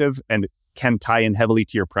perspective and can tie in heavily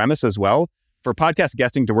to your premise as well. For podcast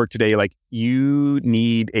guesting to work today, like you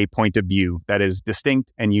need a point of view that is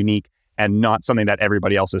distinct and unique and not something that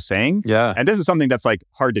everybody else is saying. Yeah. And this is something that's like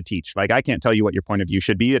hard to teach. Like I can't tell you what your point of view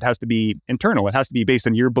should be. It has to be internal. It has to be based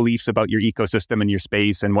on your beliefs about your ecosystem and your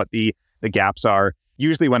space and what the gaps are.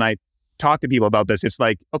 Usually when I talk to people about this, it's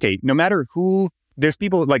like, okay, no matter who, there's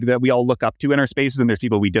people like that we all look up to in our spaces and there's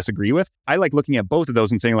people we disagree with. I like looking at both of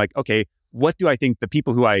those and saying like, okay, what do I think the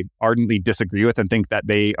people who I ardently disagree with and think that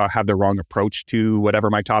they have the wrong approach to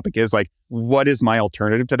whatever my topic is, like, what is my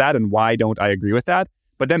alternative to that and why don't I agree with that?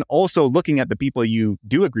 But then also looking at the people you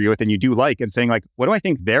do agree with and you do like and saying like, what do I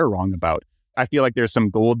think they're wrong about? I feel like there's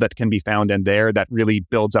some gold that can be found in there that really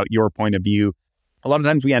builds out your point of view. A lot of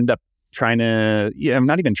times we end up trying to,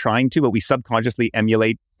 not even trying to, but we subconsciously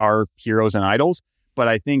emulate our heroes and idols. But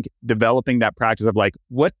I think developing that practice of like,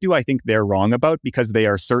 what do I think they're wrong about? Because they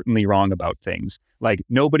are certainly wrong about things. Like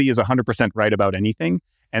nobody is 100% right about anything.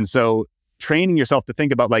 And so training yourself to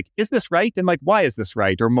think about like, is this right? And like, why is this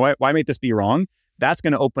right? Or why might this be wrong? That's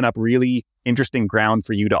going to open up really interesting ground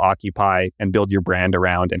for you to occupy and build your brand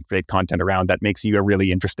around and create content around that makes you a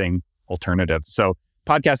really interesting alternative. So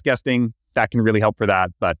podcast guesting, that can really help for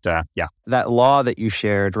that. But yeah. That law that you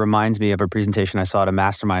shared reminds me of a presentation I saw at a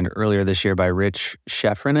mastermind earlier this year by Rich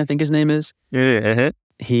Schefren, I think his name is. Yeah.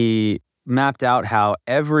 He mapped out how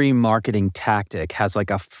every marketing tactic has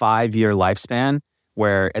like a 5-year lifespan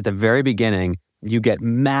where at the very beginning, you get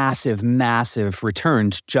massive, massive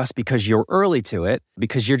returns just because you're early to it,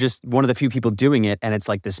 because you're just one of the few people doing it. And it's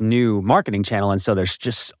like this new marketing channel. And so there's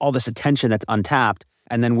just all this attention that's untapped.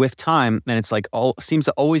 And then with time, and it's like seems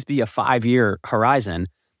to always be a 5-year horizon.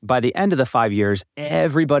 By the end of the 5 years,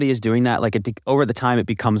 everybody is doing that. Like over the time, it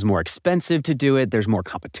becomes more expensive to do it. There's more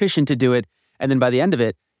competition to do it. And then by the end of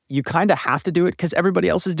it, you kind of have to do it because everybody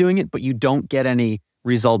else is doing it, but you don't get any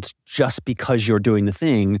results just because you're doing the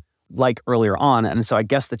thing like earlier on. And so I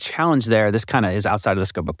guess the challenge there, this kind of is outside of the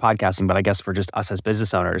scope of podcasting, but I guess for just us as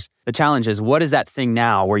business owners, the challenge is what is that thing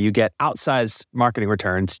now where you get outsized marketing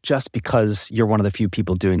returns just because you're one of the few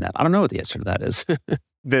people doing that? I don't know what the answer to that is.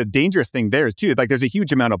 The dangerous thing there is too, like there's a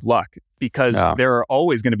huge amount of luck because there are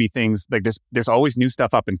always going to be things like this. There's always new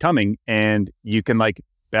stuff up and coming and you can like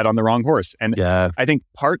bet on the wrong horse. And I think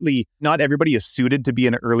partly not everybody is suited to be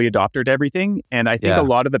an early adopter to everything. And I think a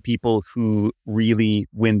lot of the people who really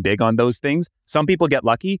win big on those things, some people get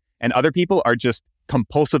lucky and other people are just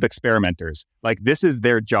compulsive experimenters. Like this is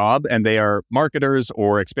their job and they are marketers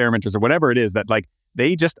or experimenters or whatever it is that like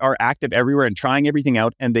they just are active everywhere and trying everything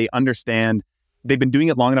out and they understand. They've been doing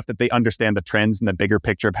it long enough that they understand the trends and the bigger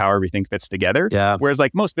picture of how everything fits together. Yeah. Whereas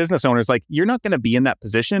like most business owners, like you're not going to be in that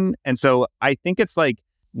position. And so I think it's like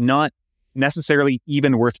not necessarily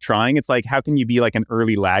even worth trying. It's like, how can you be like an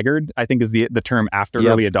early laggard? I think is the term after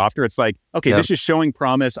early adopter. It's like, okay, this is showing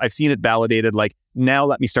promise. I've seen it validated. Like now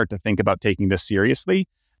let me start to think about taking this seriously.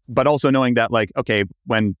 But also knowing that like, okay,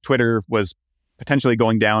 when Twitter was potentially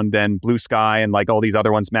going down, then Blue Sky and like all these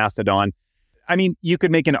other ones, Mastodon, I mean, you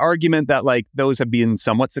could make an argument that like those have been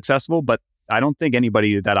somewhat successful, but I don't think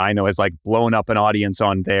anybody that I know has like blown up an audience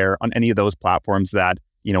on any of those platforms that,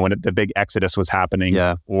 you know, when the big exodus was happening,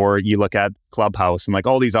 or you look at Clubhouse and like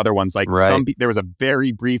all these other ones, like there was a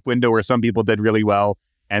very brief window where some people did really well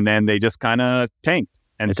and then they just kind of tanked.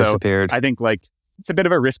 And so disappeared. I think like it's a bit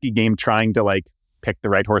of a risky game trying to like pick the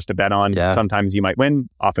right horse to bet on. Yeah. Sometimes you might win,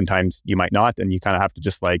 oftentimes you might not. And you kind of have to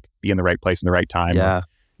just like be in the right place in the right time.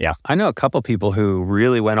 Yeah. I know a couple people who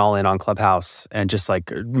really went all in on Clubhouse and just like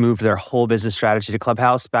moved their whole business strategy to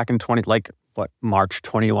Clubhouse back in March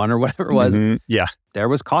 21 or whatever it was. Mm-hmm. Yeah. There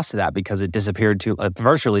was cost to that because it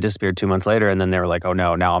virtually disappeared 2 months later. And then they were like, oh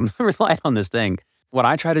no, now I'm relying on this thing. What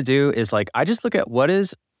I try to do is like, I just look at what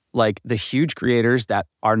is like the huge creators that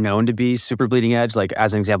are known to be super bleeding edge. Like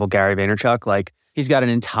as an example, Gary Vaynerchuk, like he's got an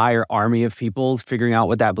entire army of people figuring out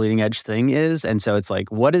what that bleeding edge thing is. And so it's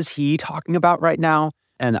like, what is he talking about right now?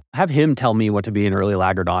 And have him tell me what to be an early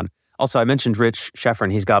laggard on. Also, I mentioned Rich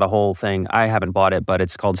Schefren. He's got a whole thing. I haven't bought it, but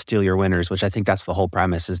it's called Steal Your Winners, which I think that's the whole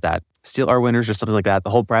premise is that steal our winners or something like that.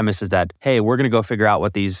 The whole premise is that, hey, we're going to go figure out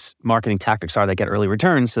what these marketing tactics are that get early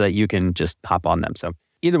returns so that you can just hop on them. So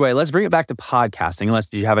either way, let's bring it back to podcasting. Unless,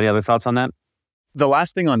 do you have any other thoughts on that? The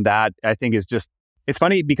last thing on that, I think is just, it's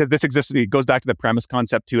funny because this exists, it goes back to the premise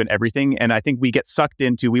concept too and everything. And I think we get sucked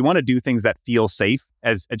into, we want to do things that feel safe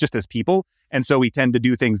as people. And so we tend to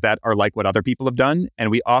do things that are like what other people have done.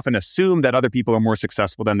 And we often assume that other people are more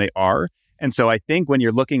successful than they are. And so I think when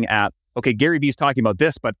you're looking at, okay, Gary Vee's talking about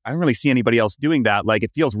this, but I don't really see anybody else doing that. Like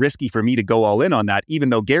it feels risky for me to go all in on that, even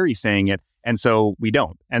though Gary's saying it. And so we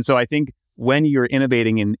don't. And so I think when you're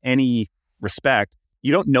innovating in any respect,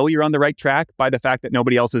 you don't know you're on the right track by the fact that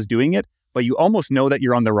nobody else is doing it, but you almost know that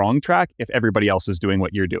you're on the wrong track if everybody else is doing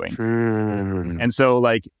what you're doing. And so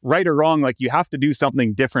like right or wrong, like you have to do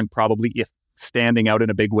something different probably if standing out in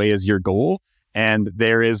a big way is your goal. And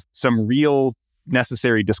there is some real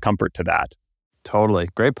necessary discomfort to that. Totally.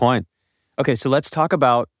 Great point. Okay, so let's talk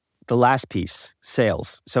about the last piece,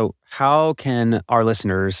 sales. So how can our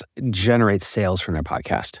listeners generate sales from their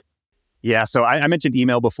podcast? Yeah, so I mentioned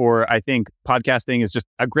email before. I think podcasting is just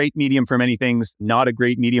a great medium for many things, not a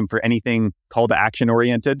great medium for anything call to action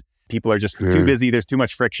oriented. People are just too busy. There's too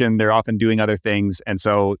much friction. They're often doing other things. And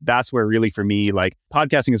so that's where really for me, like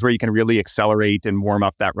podcasting is where you can really accelerate and warm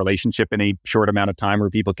up that relationship in a short amount of time where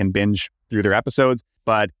people can binge through their episodes.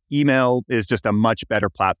 But email is just a much better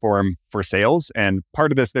platform for sales. And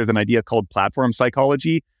part of this, there's an idea called platform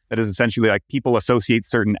psychology that is essentially like people associate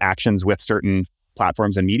certain actions with certain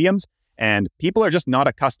platforms and mediums. And people are just not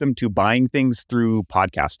accustomed to buying things through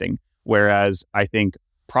podcasting. Whereas I think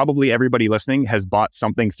probably everybody listening has bought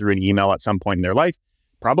something through an email at some point in their life,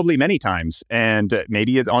 probably many times, and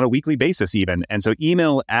maybe it's on a weekly basis even. And so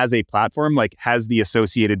email as a platform like has the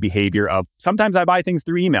associated behavior of sometimes I buy things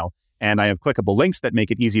through email and I have clickable links that make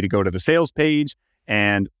it easy to go to the sales page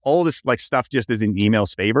and all this like stuff just is in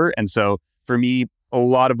email's favor. And so for me, a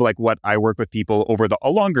lot of like what I work with people over a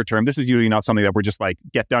longer term, this is usually not something that we're just like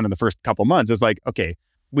get done in the first couple months. It's like, okay,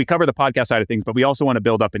 we cover the podcast side of things, but we also want to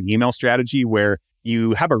build up an email strategy where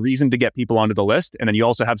you have a reason to get people onto the list. And then you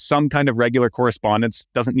also have some kind of regular correspondence.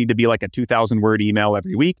 Doesn't need to be like a 2,000 word email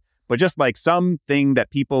every week, but just like something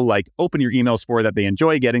that people like open your emails for that they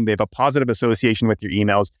enjoy getting. They have a positive association with your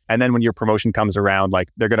emails. And then when your promotion comes around, like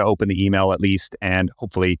they're going to open the email at least. And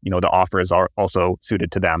hopefully, the offer is also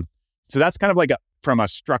suited to them. So that's kind of like from a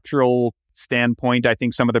structural standpoint, I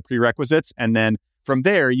think some of the prerequisites. And then from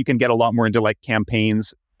there, you can get a lot more into like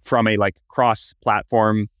campaigns from a like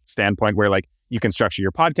cross-platform standpoint where like you can structure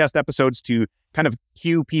your podcast episodes to kind of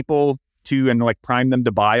cue people to and like prime them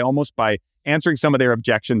to buy almost by answering some of their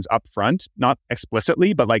objections up front, not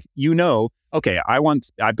explicitly, but like, okay,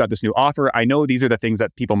 I've got this new offer. I know these are the things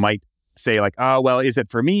that people might say like, oh, well, is it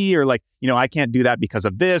for me? Or like, I can't do that because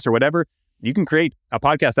of this or whatever. You can create a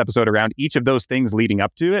podcast episode around each of those things leading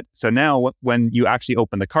up to it. So now when you actually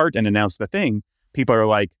open the cart and announce the thing, people are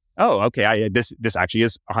like, oh, okay, this actually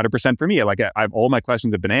is 100% for me. Like I've all my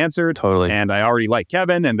questions have been answered. Totally. And I already like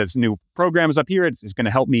Kevin and this new program is up here. It's going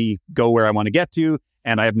to help me go where I want to get to.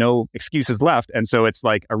 And I have no excuses left. And so it's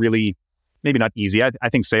like a really, maybe not easy. I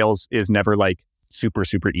think sales is never like super,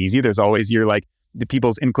 super easy. There's always the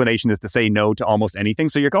people's inclination is to say no to almost anything.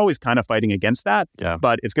 So you're always kind of fighting against that. Yeah.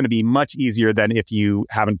 But it's going to be much easier than if you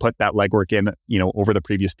haven't put that legwork in, over the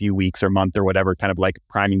previous few weeks or month or whatever, kind of like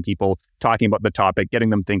priming people, talking about the topic, getting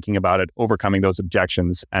them thinking about it, overcoming those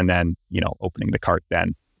objections, and then, opening the cart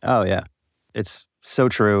then. Oh, yeah. It's so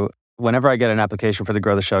true. Whenever I get an application for the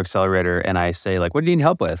Grow the Show Accelerator and I say like, what do you need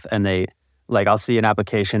help with? And I'll see an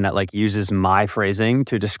application that like uses my phrasing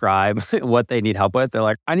to describe what they need help with. They're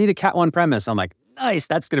like, I need a Cat 1 premise. I'm like, nice.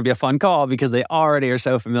 That's going to be a fun call because they already are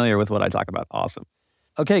so familiar with what I talk about. Awesome.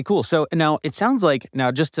 Okay, cool. So now it sounds like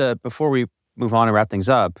before we move on and wrap things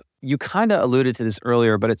up, you kind of alluded to this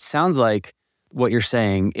earlier, but it sounds like what you're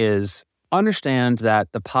saying is understand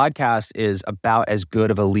that the podcast is about as good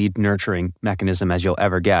of a lead nurturing mechanism as you'll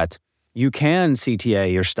ever get. You can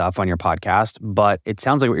CTA your stuff on your podcast, but it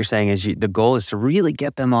sounds like what you're saying is the goal is to really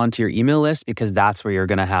get them onto your email list because that's where you're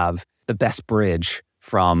going to have the best bridge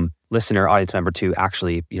from listener, audience member to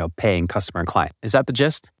actually, paying customer and client. Is that the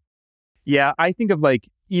gist? Yeah, I think of like,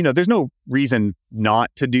 there's no reason not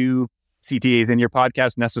to do CTAs in your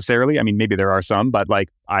podcast necessarily. I mean, maybe there are some, but like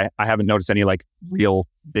I haven't noticed any like real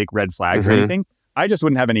big red flags or anything. I just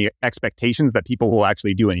wouldn't have any expectations that people will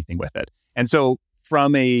actually do anything with it. And so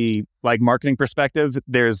from a like marketing perspective,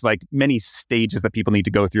 there's like many stages that people need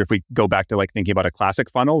to go through. If we go back to like thinking about a classic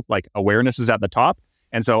funnel, like awareness is at the top.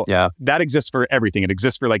 And so that exists for everything. It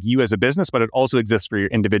exists for like you as a business, but it also exists for your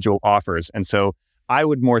individual offers. And so I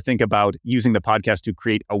would more think about using the podcast to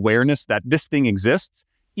create awareness that this thing exists,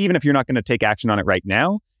 even if you're not going to take action on it right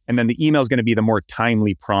now. And then the email is going to be the more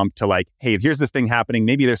timely prompt to like, hey, here's this thing happening.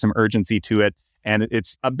 Maybe there's some urgency to it. And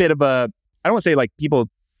it's a bit of I don't want to say like people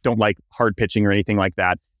don't like hard pitching or anything like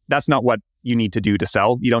that. That's not what you need to do to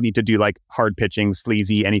sell. You don't need to do like hard pitching,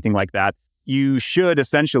 sleazy, anything like that. You should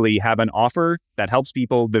essentially have an offer that helps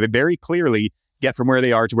people that very clearly get from where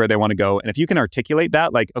they are to where they want to go. And if you can articulate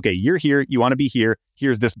that, like, okay, you're here, you want to be here,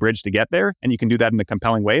 here's this bridge to get there, and you can do that in a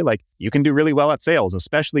compelling way, like you can do really well at sales,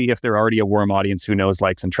 especially if they're already a warm audience who knows,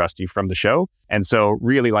 likes, and trusts you from the show. And so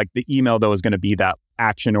really like the email though is going to be that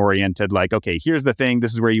action-oriented, like, okay, here's the thing,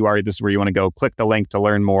 this is where you are, this is where you want to go, click the link to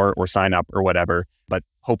learn more or sign up or whatever. But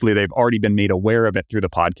hopefully they've already been made aware of it through the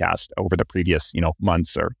podcast over the previous,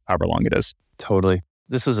 months or however long it is. Totally.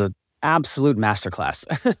 This was an absolute masterclass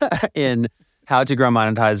in how to grow and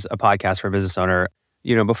monetize a podcast for a business owner.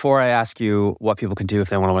 Before I ask you what people can do if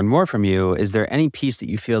they want to learn more from you, is there any piece that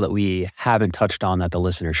you feel that we haven't touched on that the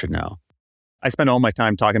listener should know? I spend all my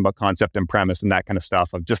time talking about concept and premise and that kind of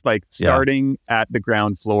stuff of just like starting at the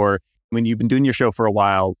ground floor. When you've been doing your show for a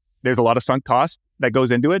while, there's a lot of sunk cost that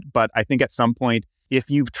goes into it. But I think at some point, if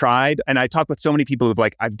you've tried, and I talk with so many people who've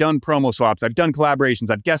like, I've done promo swaps, I've done collaborations,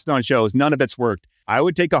 I've guested on shows, none of it's worked. I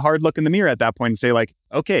would take a hard look in the mirror at that point and say like,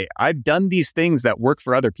 okay, I've done these things that work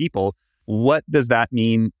for other people. What does that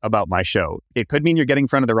mean about my show? It could mean you're getting in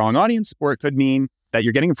front of the wrong audience, or it could mean that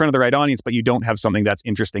you're getting in front of the right audience, but you don't have something that's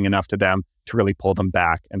interesting enough to them to really pull them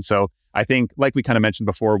back. And so I think, like we kind of mentioned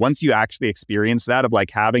before, once you actually experience that of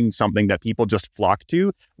like having something that people just flock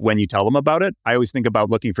to when you tell them about it, I always think about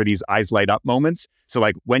looking for these eyes light up moments. So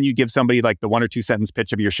like when you give somebody like the 1 or 2 sentence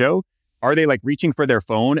pitch of your show, are they like reaching for their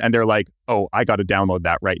phone and they're like, oh, I got to download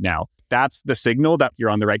that right now? That's the signal that you're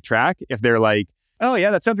on the right track. If they're like, oh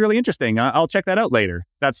yeah, that sounds really interesting, I'll check that out later.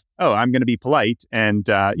 That's, oh, I'm going to be polite and,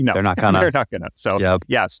 they're not gonna. They're not going to. So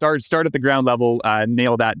yeah, start at the ground level,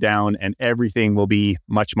 nail that down, and everything will be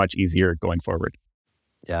much, much easier going forward.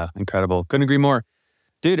 Yeah, incredible. Couldn't agree more.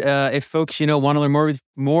 Dude, if folks, want to learn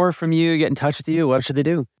more from you, get in touch with you, what should they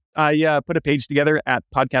do? I put a page together at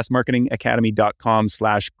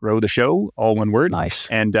podcastmarketingacademy.com/grow the show, all one word. Nice.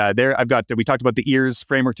 And there we talked about the ears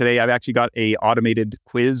framework today. I've actually got a automated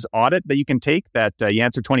quiz audit that you can take that you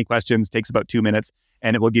answer 20 questions, takes about 2 minutes,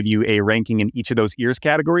 and it will give you a ranking in each of those ears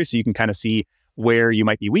categories. So you can kind of see where you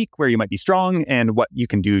might be weak, where you might be strong, and what you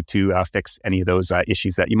can do to fix any of those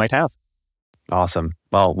issues that you might have. Awesome.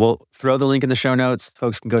 Well, we'll throw the link in the show notes.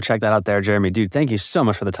 Folks can go check that out there. Jeremy, dude, thank you so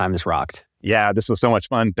much for the time. This rocked. Yeah, this was so much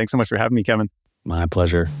fun. Thanks so much for having me, Kevin. My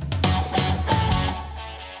pleasure.